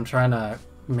 right? Because I'm trying to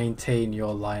maintain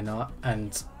your line art,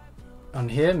 and on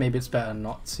here maybe it's better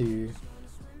not to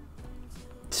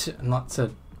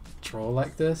draw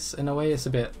like this. In a way, it's a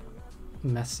bit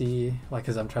messy, like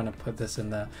as I'm trying to put this in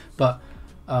there. But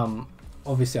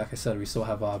obviously, like I said, we still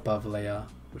have our above layer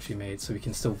which we made, so we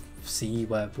can still see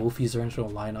where Wolfie's original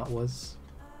line art was,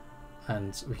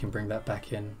 and we can bring that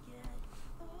back in.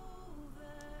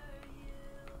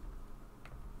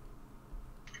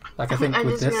 Like I think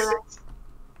with this,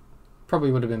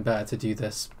 probably would have been better to do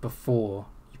this before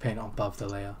you paint it above the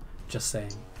layer. Just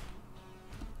saying.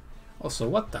 Also,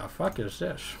 what the fuck is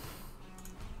this?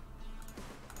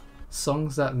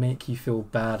 Songs that make you feel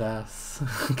badass.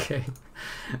 Okay.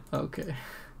 Okay.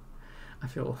 I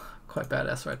feel quite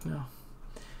badass right now.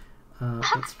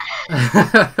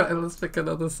 Let's pick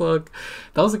another song.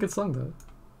 That was a good song though.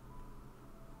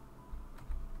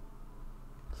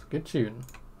 It's a good tune.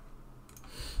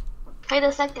 Play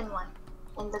the second one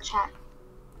in the chat.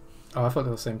 Oh, I thought they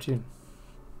were the same tune.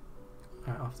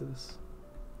 Alright, after this.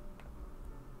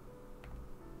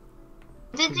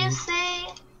 Did you say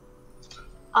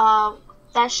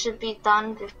that should be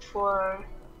done before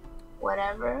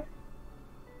whatever?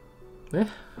 Yeah.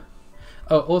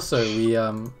 Oh, also we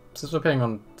since we're playing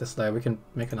on this layer, we can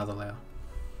make another layer.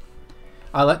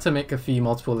 I like to make a few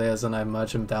multiple layers and I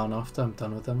merge them down after I'm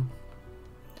done with them.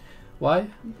 Why?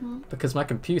 Because my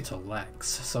computer lags,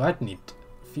 so I'd need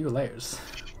fewer layers.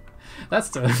 That's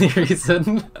the only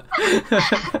reason.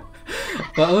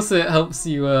 But also it helps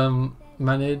you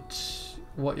manage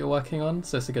what you're working on,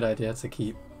 so it's a good idea to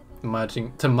keep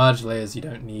merge layers you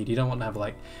don't need. You don't want to have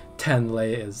like 10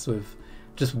 layers with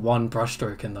just one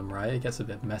brushstroke in them, right? It gets a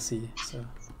bit messy, so it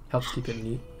helps keep it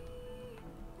neat.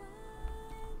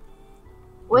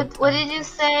 What did you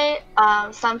say?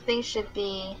 Something should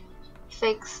be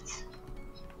fixed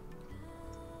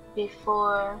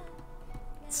before.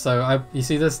 So you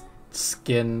see this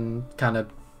skin kind of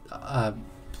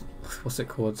what's it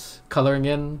called? Coloring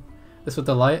in this with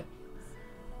the light.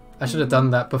 I should have done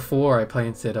that before I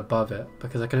painted above it,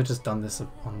 because I could have just done this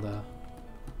on the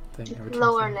thing.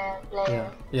 Lower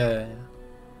layer. Yeah.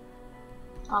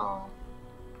 Oh.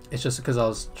 It's just because I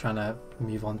was trying to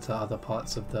move on to other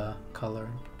parts of the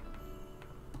coloring.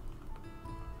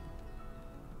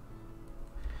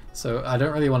 So I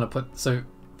don't really want to put... So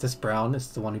this brown is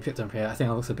the one we picked up here. I think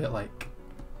it looks a bit like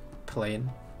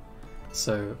plain.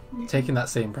 So taking that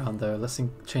same brown though, let's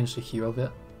change the hue of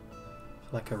it.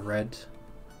 Like a red.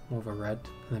 More of a red.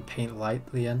 And then paint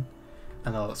lightly in.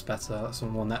 And that looks better. That's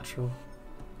more natural.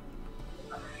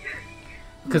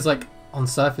 Because like on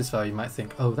surface value you might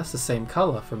think, oh, that's the same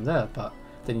color from there, but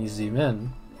then you zoom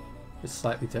in, it's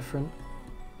slightly different.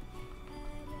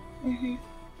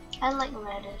 I like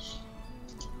reddish.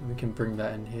 And we can bring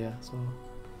that in here as well.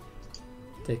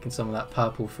 Taking some of that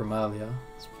purple from earlier,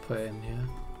 let's put it in here.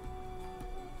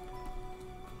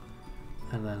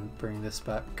 And then bring this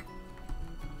back.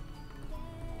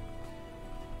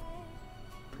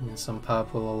 And some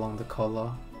purple along the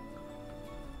collar.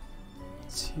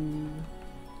 2.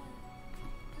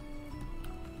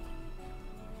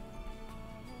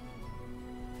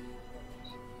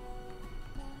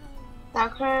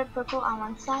 Darker purple on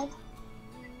one side.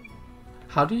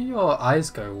 How do your eyes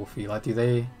go, Wolfie? Like, do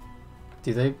they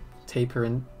taper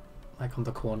in, like, on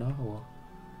the corner, or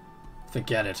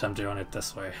forget it? I'm doing it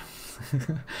this way.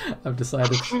 I've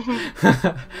decided.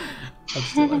 I'm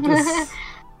still like this.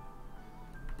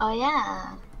 Oh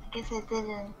yeah, I guess I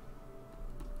didn't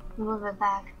move it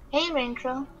back. Hey,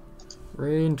 Raindro.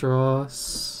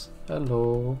 Raindrops,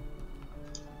 hello.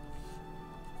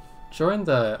 Join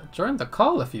the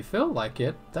call if you feel like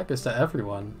it. That goes to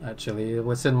everyone, actually.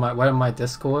 We're in my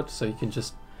Discord, so you can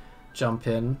just jump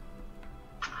in.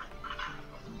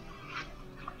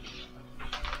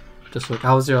 Just look.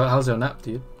 How's your nap,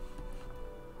 dude?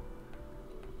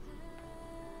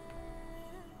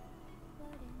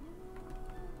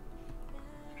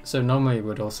 So normally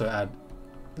we'd also add,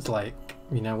 like,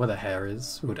 you know where the hair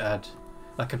is, we would add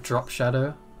like a drop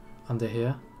shadow under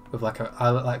here with like I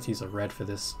like to use a red for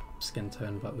this skin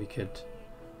tone, but we could,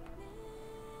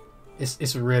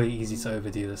 it's really easy to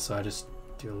overdo this, so I just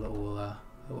do a little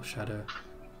shadow.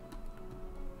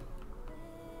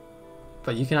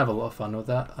 But you can have a lot of fun with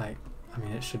that. I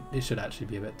mean it should actually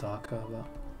be a bit darker, but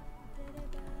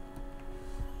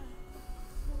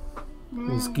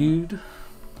it was good.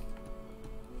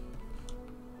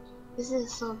 This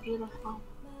is so beautiful.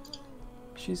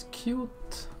 She's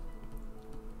cute.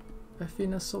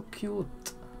 Revfena's so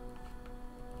cute.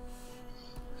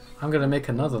 I'm gonna make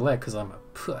another leg because I'm a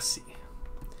pussy.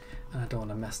 And I don't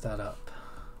want to mess that up.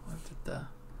 What did that?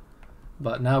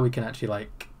 But now we can actually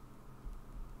like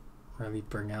really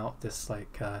bring out this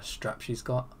like strap she's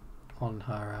got on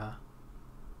her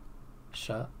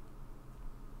shirt.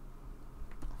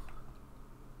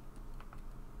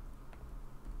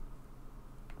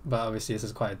 But obviously this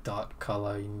is quite a dark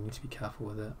colour, you need to be careful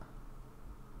with it.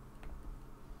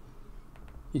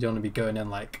 You don't want to be going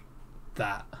in like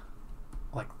that,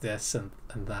 like this and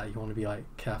that. You want to be like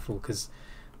careful because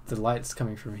the light's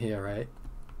coming from here, right?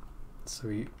 So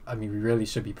we really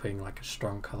should be putting like a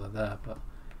strong colour there, but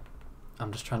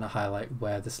I'm just trying to highlight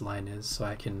where this line is so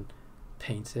I can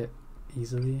paint it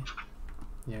easily.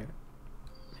 You know,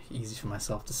 easy for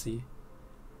myself to see.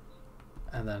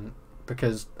 And then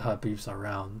because her boobs are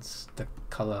round, the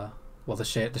colour, well the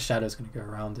shadow's going to go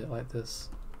around it like this.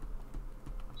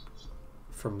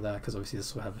 From there, because obviously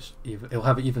this will have it'll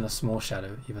have even a small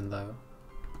shadow, even though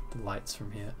the light's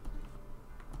from here.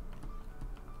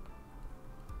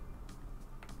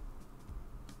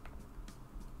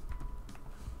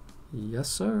 Yes,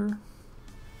 sir.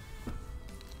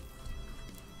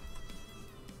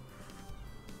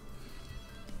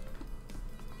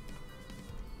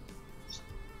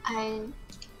 I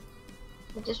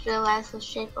just realized the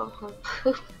shape of her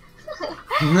poop.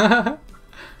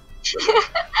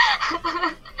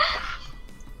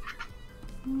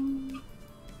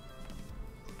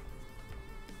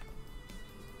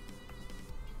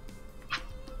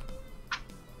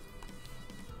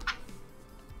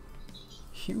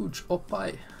 Huge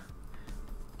oppai.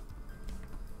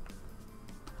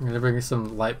 I'm gonna bring you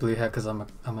some light blue hair because I'm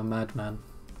a madman.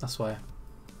 That's why.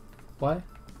 Why?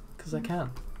 Because I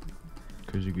can.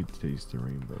 Because you could taste the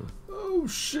rainbow. Oh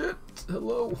shit!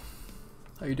 Hello.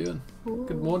 How you doing? Ooh.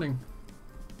 Good morning.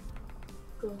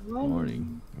 Good morning.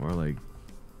 Morning. More like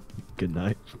good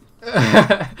night.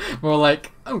 More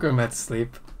like I'm going back to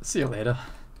sleep. See you later.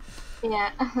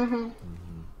 Yeah.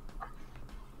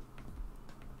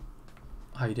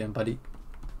 How you doing, buddy?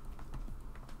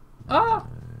 Ah!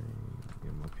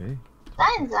 I'm okay.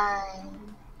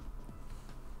 Zine.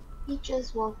 He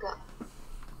just woke up.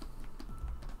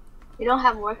 You don't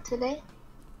have work today?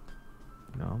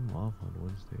 No, I'm off on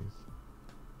Wednesdays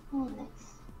Oh,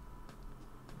 nice.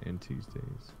 and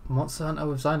Tuesdays. Monster Hunter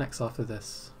with Zynex after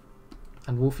this.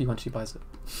 And Wolfie when she buys it.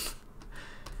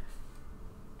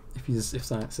 if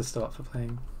Zynex is still up for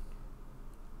playing.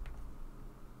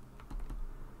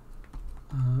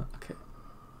 Okay.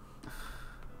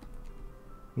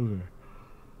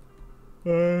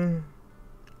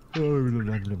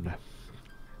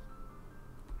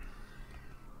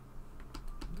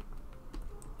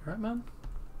 Right, man?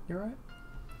 You alright?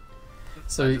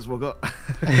 So I just woke up.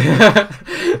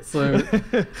 so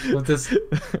with this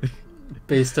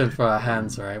base tone for our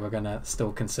hands, right, we're gonna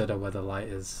still consider where the light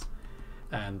is.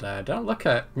 And don't look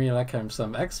at me like I'm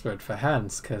some expert for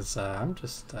hands, because I'm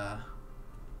just I'm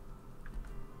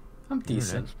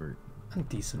decent. I'm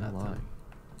decent at that.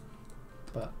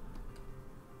 But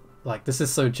like this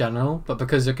is so general, but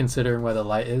because you're considering where the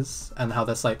light is and how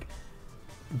that's like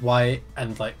white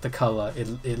and like the color,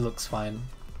 it looks fine.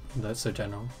 Even though it's so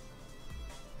general.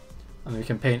 And we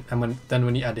can paint, and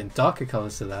when you add in darker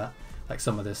colors to that, like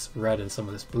some of this red and some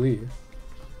of this blue,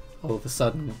 all of a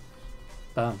sudden,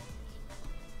 bam,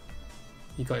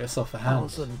 you got yourself a hand. All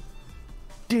of a sudden,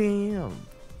 damn!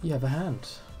 You have a hand.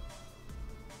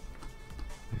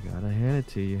 I gotta hand it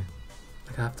to you.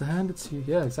 Like I have to hand it to you.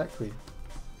 Yeah, exactly.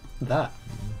 That.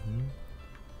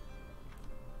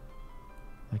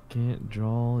 I can't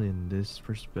draw in this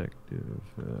perspective.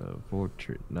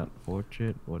 Portrait, not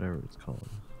portrait, whatever it's called.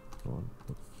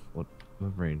 What? My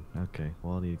brain. Okay,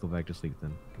 well, I need to go back to sleep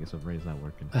then. I guess my brain's not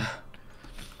working.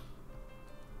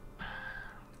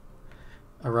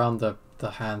 Around the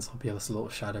hands, I'll be a little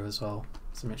shadow as well.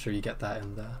 So make sure you get that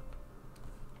in there.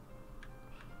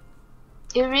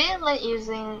 You really like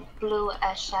using blue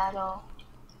as shadow.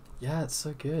 Yeah, it's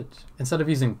so good. Instead of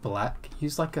using black,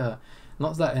 use like a...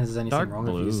 Not that there's anything Dark wrong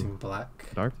blue. with using black.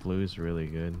 Dark blue is really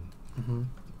good.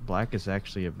 Black is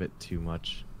actually a bit too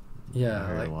much. Yeah, I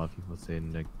heard like, a lot of people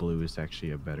saying like blue is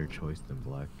actually a better choice than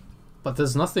black. but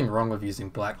there's nothing wrong with using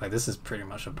black. Like this is pretty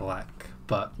much a black,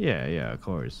 but Yeah, of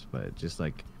course. But just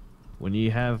like when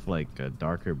you have like a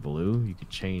darker blue, you could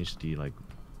change the like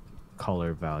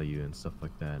color value and stuff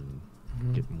like that,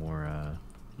 and get more,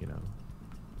 you know,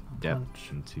 depth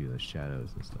into the shadows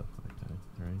and stuff like that,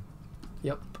 right?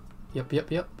 Yep.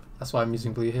 That's why I'm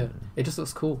using blue here. It just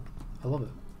looks cool. I love it.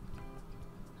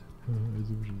 It's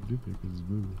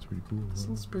blue. It's pretty cool. It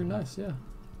looks pretty nice, yeah.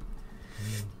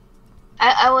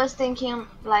 I was thinking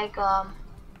like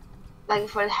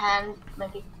for the hand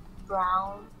maybe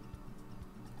brown,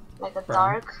 like a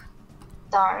Brown.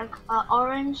 dark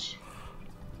orange.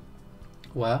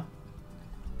 Where?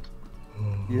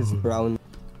 Yes, brown.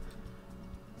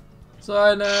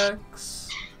 Zynex!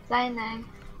 Linex.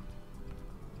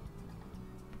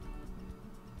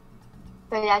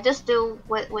 But yeah, just do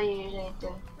what you usually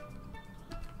do.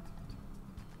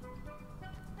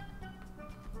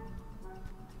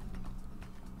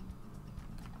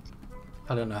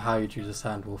 I don't know how you drew this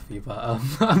hand, Wolfie, but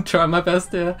I'm trying my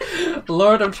best here.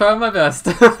 Lord, I'm trying my best.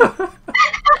 Just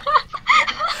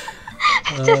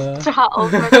draw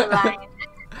over the line.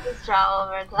 Just draw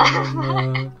over the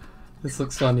line. This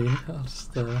looks funny. I'll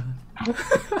just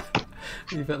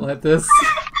leave it like this.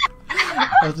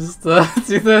 I'll just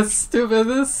do this. Do a bit of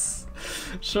this.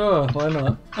 Sure, why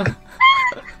not?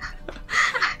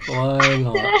 Why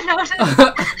not? Didn't notice.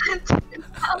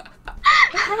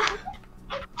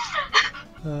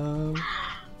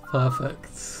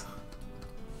 Perfect.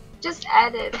 Just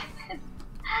add it.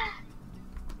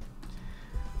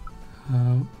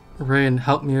 Rain,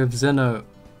 help me with Zeno.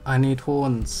 I need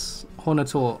horns.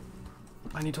 Hornator.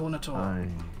 I need Hornator. I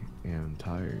am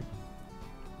tired.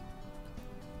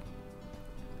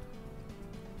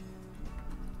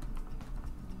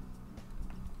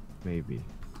 Maybe.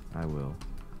 I will.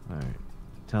 Alright.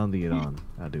 Tell him to get on.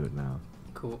 I'll do it now.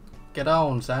 Cool. Get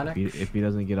on, Xanax. If he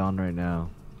doesn't get on right now,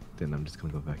 then I'm just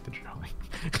gonna go back to drawing.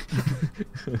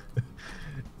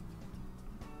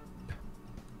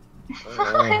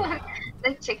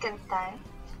 The chicken thigh.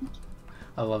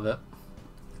 I love it.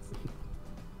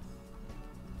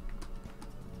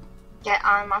 Get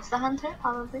on Monster Hunter,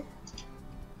 probably.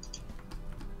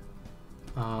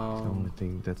 The only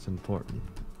thing that's important.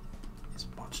 It's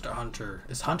Monster Hunter.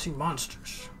 It's hunting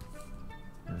monsters.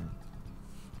 Yeah.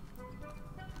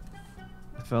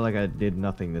 I felt like I did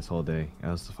nothing this whole day.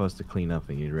 I was supposed to clean up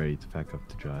and get ready to pack up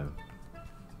to drive.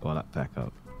 Well, not pack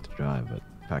up to drive, but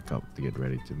pack up to get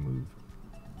ready to move.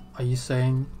 Are you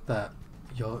saying that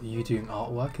you doing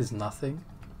artwork is nothing?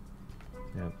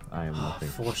 Yep, I am nothing.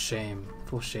 For shame,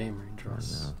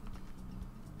 Raindrops.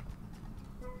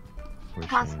 For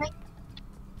Cosmic? shame.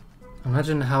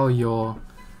 Imagine how your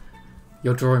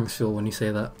drawings feel when you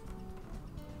say that.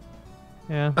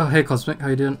 Yeah, Oh, hey Cosmic, how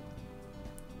you doing?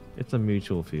 it's a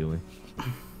mutual feeling.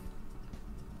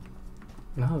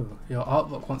 No, your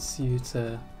artwork wants you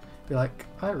to be like,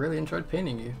 I really enjoyed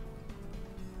painting you.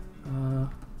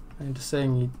 I'm just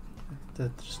saying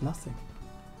that there's nothing.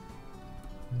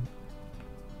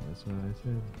 That's what I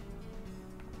said.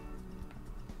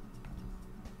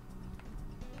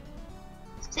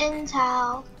 Xin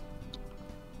Chao.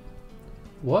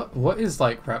 What is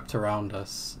like wrapped around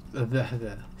us?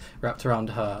 Wrapped around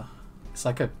her. It's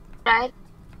like a. Right?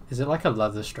 Is it like a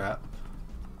leather strap?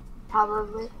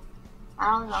 Probably.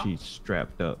 I don't know. She's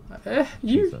strapped up.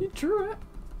 You drew it.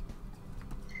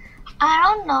 I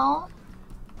don't know.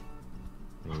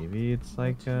 Maybe it's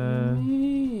like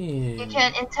You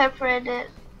can interpret it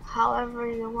however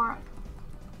you want.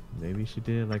 maybe she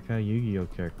did it like how Yu-Gi-Oh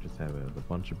characters have it, with a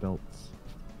bunch of belts.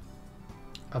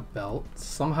 A belt?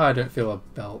 Somehow I don't feel a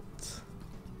belt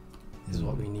is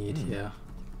what we need here.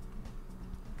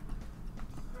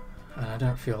 And I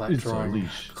don't feel like It's a drawing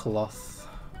leash. cloth.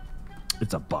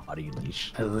 It's a body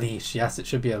leash. A leash, yes, it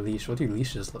should be a leash. What do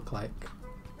leashes look like?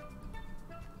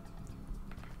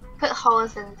 Put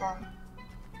holes in them.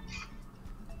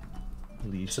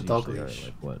 Leash. It's a dog usually are, leash.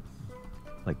 like what?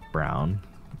 Like brown.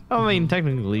 I mean,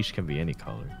 technically, leash can be any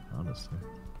color. Honestly.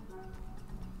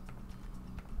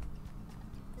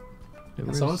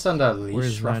 Can someone send a where's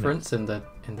leash Zynex? reference in the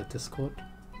Discord?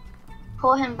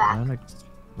 Pull him back. Zynex.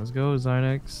 Let's go,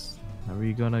 Zynex. Are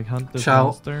we gonna hunt this Chow.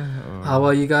 monster? Or... How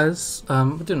are you guys?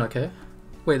 We're doing okay.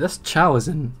 Wait, this Chow is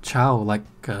in Chow, like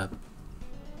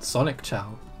Sonic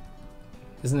Chow.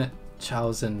 Isn't it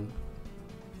Chow's in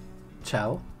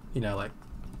Chow? You know, like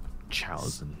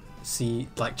Chowson. see,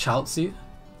 like Chaozu?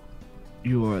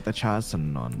 You are the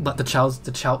Chowson on. Like the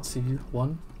Chaozu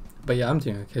one? But yeah, I'm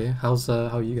doing okay. How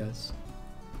are you guys?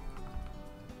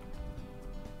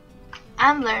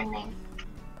 I'm learning.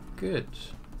 Good.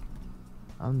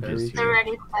 I'm Very just It's here.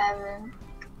 already 7.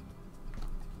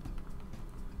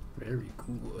 Very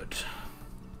good.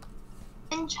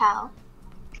 In Chow.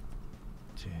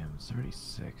 Damn, it's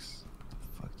 36.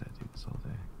 Fuck that, do this all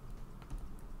day.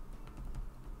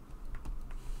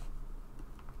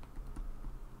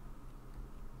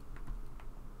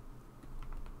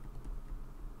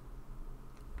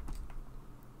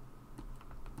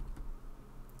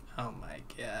 Oh my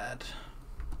god.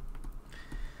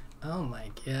 Oh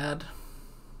my god.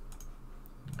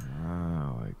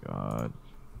 Oh my god.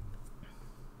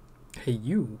 Hey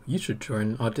you should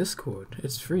join our Discord.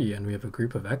 It's free and we have a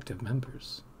group of active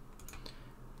members.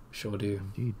 Sure do.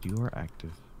 Indeed, you are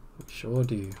active. Sure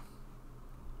do.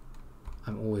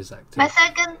 I'm always active. My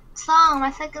second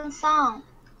song.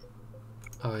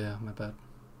 Oh yeah, my bad.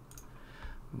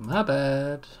 My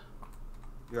bad.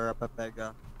 You're a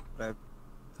papega. Rev.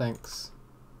 Thanks.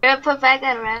 You're perfect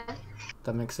at Rev.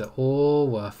 That makes it all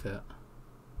worth it.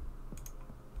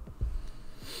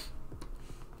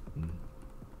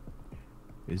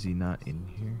 Is he not in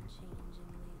here?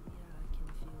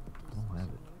 I don't have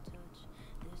it.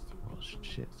 Oh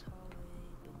shit.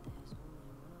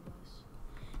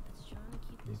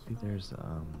 Maybe there's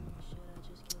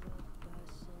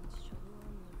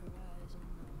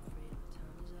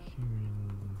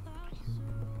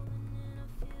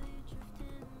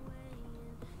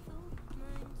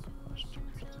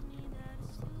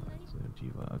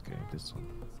Diva. Okay, this one.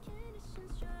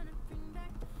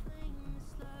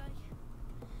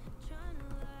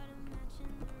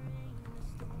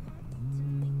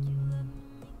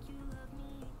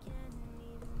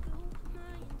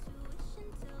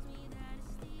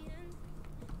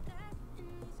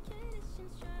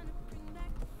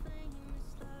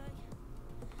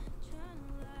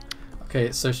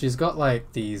 Okay, so she's got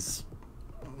like these.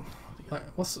 Like,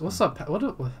 what's her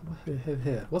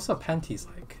here? What's her panties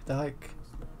like? They're like.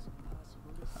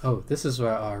 Oh, this is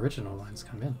where our original lines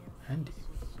come in handy,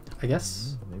 I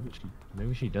guess.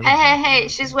 Maybe she doesn't. Hey,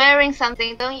 she's wearing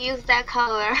something. Don't use that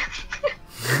color.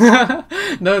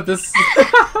 No, this.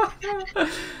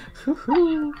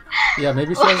 Yeah,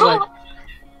 maybe she has like.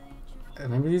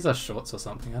 Maybe these are shorts or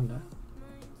something. I don't know.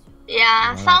 Yeah,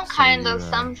 Alright, some so kind you, of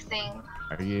something.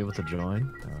 Are you able to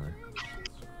join? Or...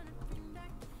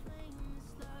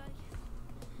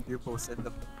 You posted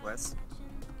the request.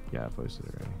 Yeah, I posted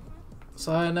it already.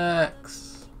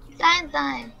 Cynex.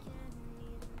 Zine.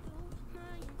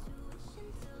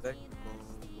 Let go.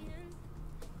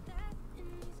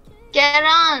 Get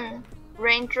on,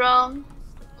 Raindrop,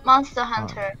 Monster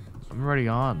Hunter. I'm already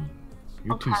on.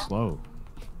 You're too Okay. slow.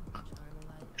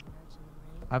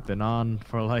 I've been on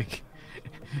for like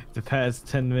the past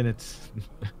 10 minutes.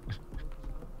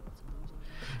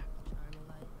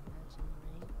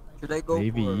 Should I go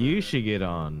Maybe for... you should get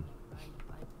on.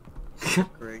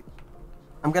 Great.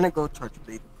 I'm gonna go charge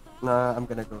blade. Nah, I'm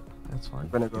gonna go. That's fine. I'm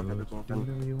gonna go do have a what- go do then.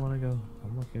 whatever you want to go.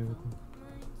 I'm okay with it.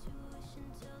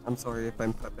 I'm sorry if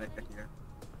I'm papega here.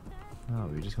 No,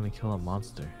 we're just gonna kill a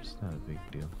monster. It's not a big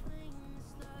deal.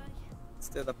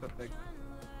 Still a papega.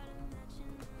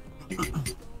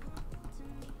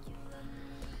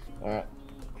 Alright.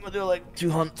 I'm gonna do like 2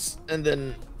 hunts and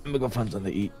then I'm gonna go find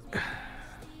something to eat.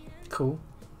 Cool.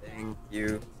 Thank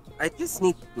you. I just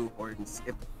need 2 horns.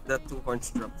 If the 2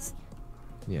 horns drops,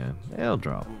 Yeah, it'll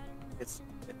drop. it's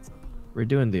We're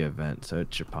doing the event, so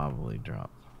it should probably drop.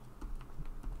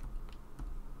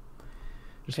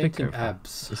 Just be Painting careful.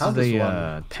 abs. This How is does a,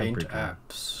 one paint tempered one.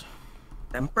 abs?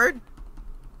 tempered.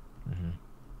 Mhm.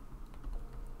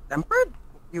 Tempered?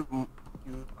 You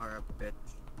are a bitch.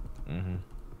 Mhm.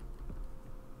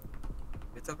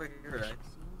 It's over here, right?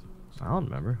 I don't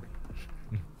remember.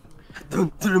 I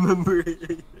don't remember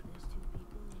it.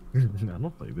 I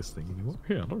don't play this thing anymore.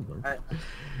 Yeah, I don't remember.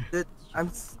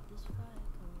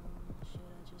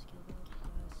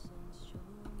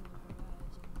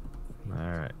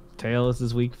 Alright. Tail is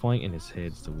his weak point and his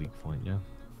head's the weak point, yeah?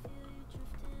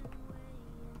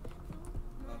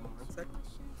 1 sec.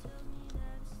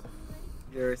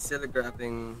 You're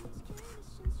silligraphing.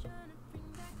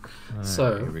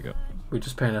 So, here we go. We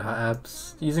just painted her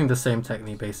abs using the same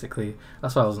technique basically.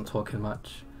 That's why I wasn't talking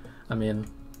much. I mean,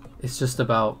 it's just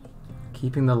about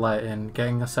keeping the light in,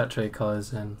 getting the saturated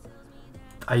colors in.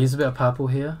 I use a bit of purple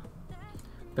here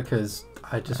because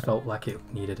I just felt like it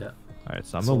needed it. Alright,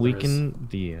 so I'm gonna weaken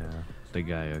the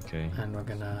guy, okay? And we're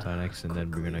gonna next, and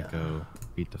then we're gonna go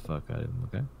beat the fuck out of him,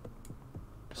 okay?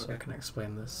 Just so I can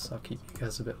explain this, I'll keep you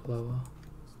guys a bit lower.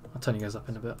 I'll turn you guys up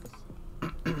in a bit.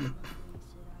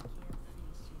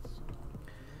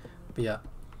 But yeah.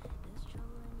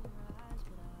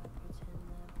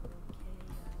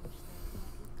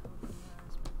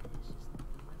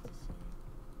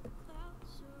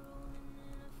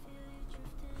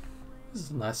 This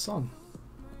is a nice song.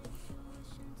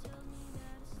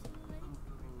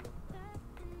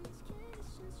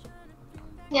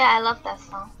 Yeah, I love that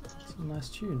song. It's a nice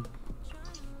tune.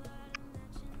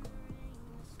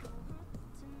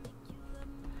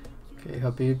 Okay,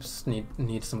 Habibs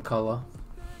need some color.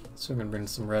 So we're gonna bring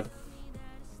some red.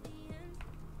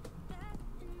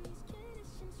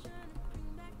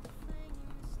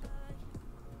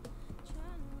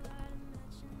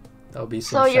 That'll be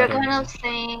some So you're shadow. kind of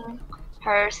saying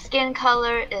her skin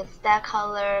color is that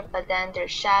color, but then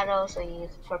there's shadow, so you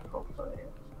use purple for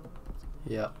it.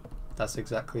 Yeah, that's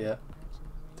exactly it.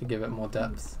 To give it more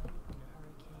depth.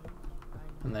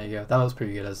 And there you go. That was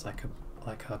pretty good as like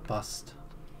a bust.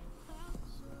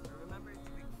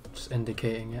 Just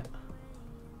indicating it.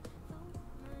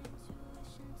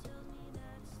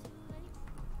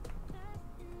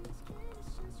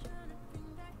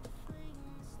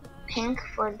 Pink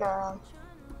for the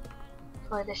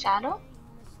shadow?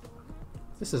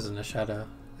 This isn't a shadow.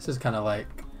 This is kind of like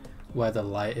where the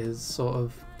light is sort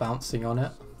of bouncing on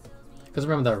it. Because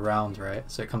remember they're round, right?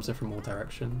 So it comes in from all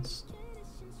directions.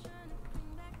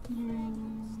 I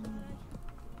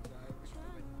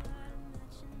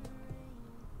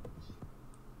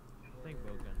think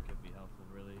bowgun could be helpful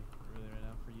really right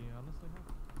now for you, honestly.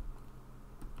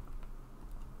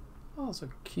 Oh, it's a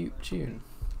cute tune.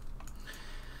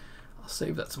 I'll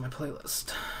save that to my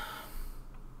playlist.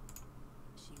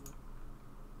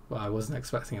 Well, I wasn't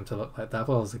expecting him to look like that.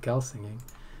 Well, it was a girl singing.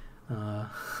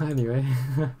 Anyway,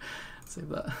 save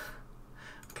that.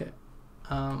 Okay.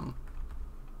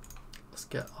 Let's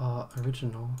get our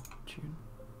original tune.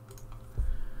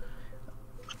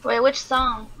 Wait, which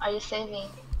song are you saving?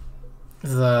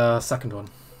 The second one.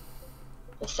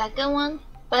 The second one?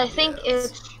 But I think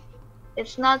Yes.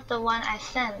 it's not the one I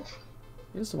sent.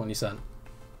 Here's the one you sent.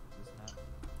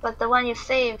 But the one you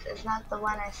saved is not the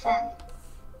one I sent.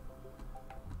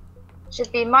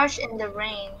 Should be March in the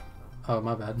Rain. Oh,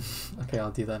 my bad. Okay,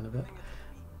 I'll do that in a bit.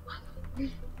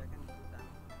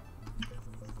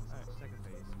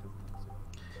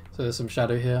 So there's some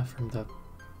shadow here from the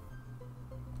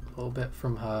little bit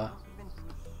from her.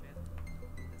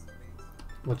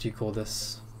 What do you call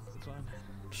this?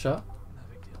 Shirt?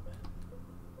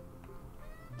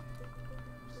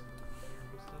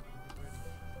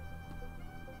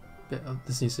 Bit of,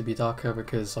 this needs to be darker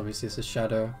because obviously it's a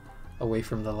shadow away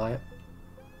from the light.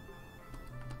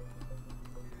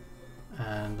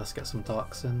 And let's get some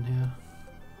darks in here.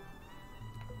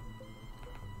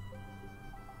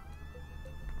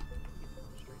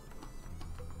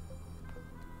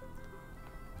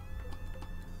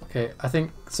 Okay, I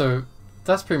think so.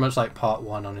 That's pretty much like part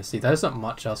one, honestly. There's not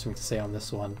much else for me to say on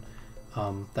this one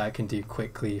that I can do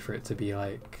quickly for it to be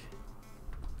like,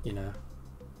 you know,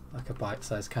 like a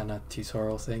bite-sized kind of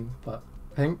tutorial thing. But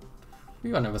I think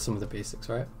we went over some of the basics,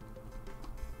 right?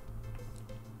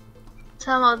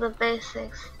 Some of the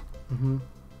basics. Mm-hmm.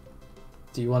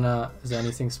 Do you wanna? Is there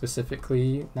anything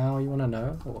specifically now you wanna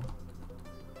know? Or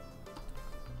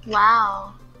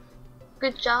Wow.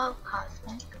 Good job,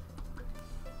 Cosmic.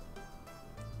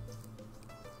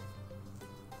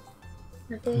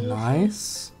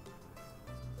 nice.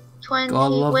 20,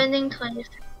 God love- winning 20.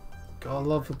 Gotta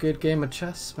love a good game of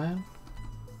chess, man.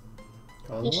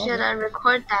 Gotta You love should it.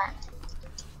 record that.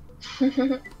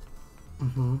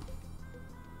 Mm-hmm.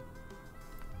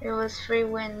 It was free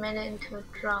win, made it into a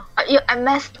draw. I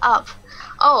messed up.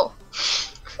 Oh.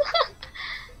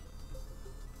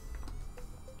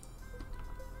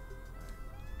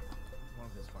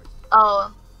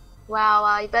 Oh,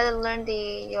 Wow, you better learn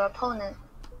your opponent.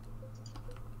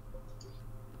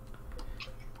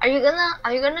 Are you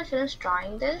gonna finish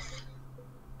drawing this?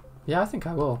 Yeah, I think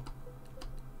I will.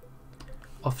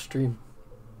 Off stream.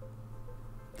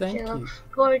 Thank She you. looks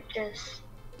gorgeous.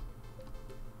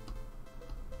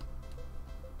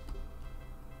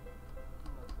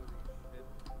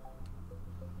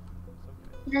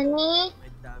 Nani? My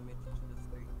damage is just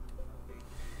 3.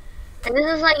 Okay. And this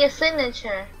is like your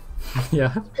signature.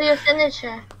 Yeah. So your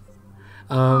signature.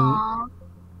 Aww.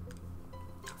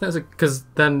 That's because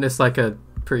then it's like a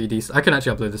pretty decent. I can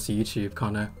actually upload this to YouTube,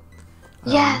 can't I?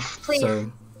 Yes, please.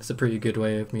 So it's a pretty good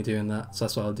way of me doing that. So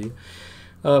that's what I'll do.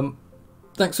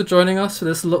 Thanks for joining us for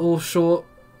this little short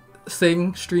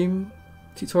stream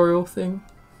tutorial thing.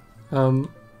 I'll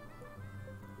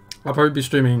probably be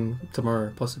streaming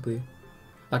tomorrow, possibly.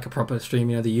 Like a proper stream,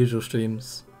 you know, the usual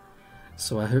streams.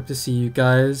 So I hope to see you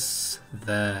guys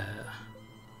there.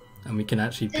 And we can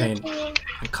actually paint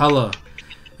and colour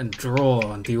and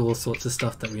draw and do all sorts of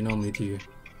stuff that we normally do.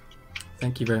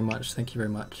 Thank you very much. Thank you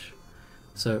very much.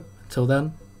 So until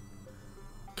then,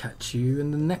 catch you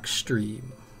in the next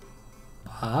stream.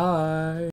 Bye.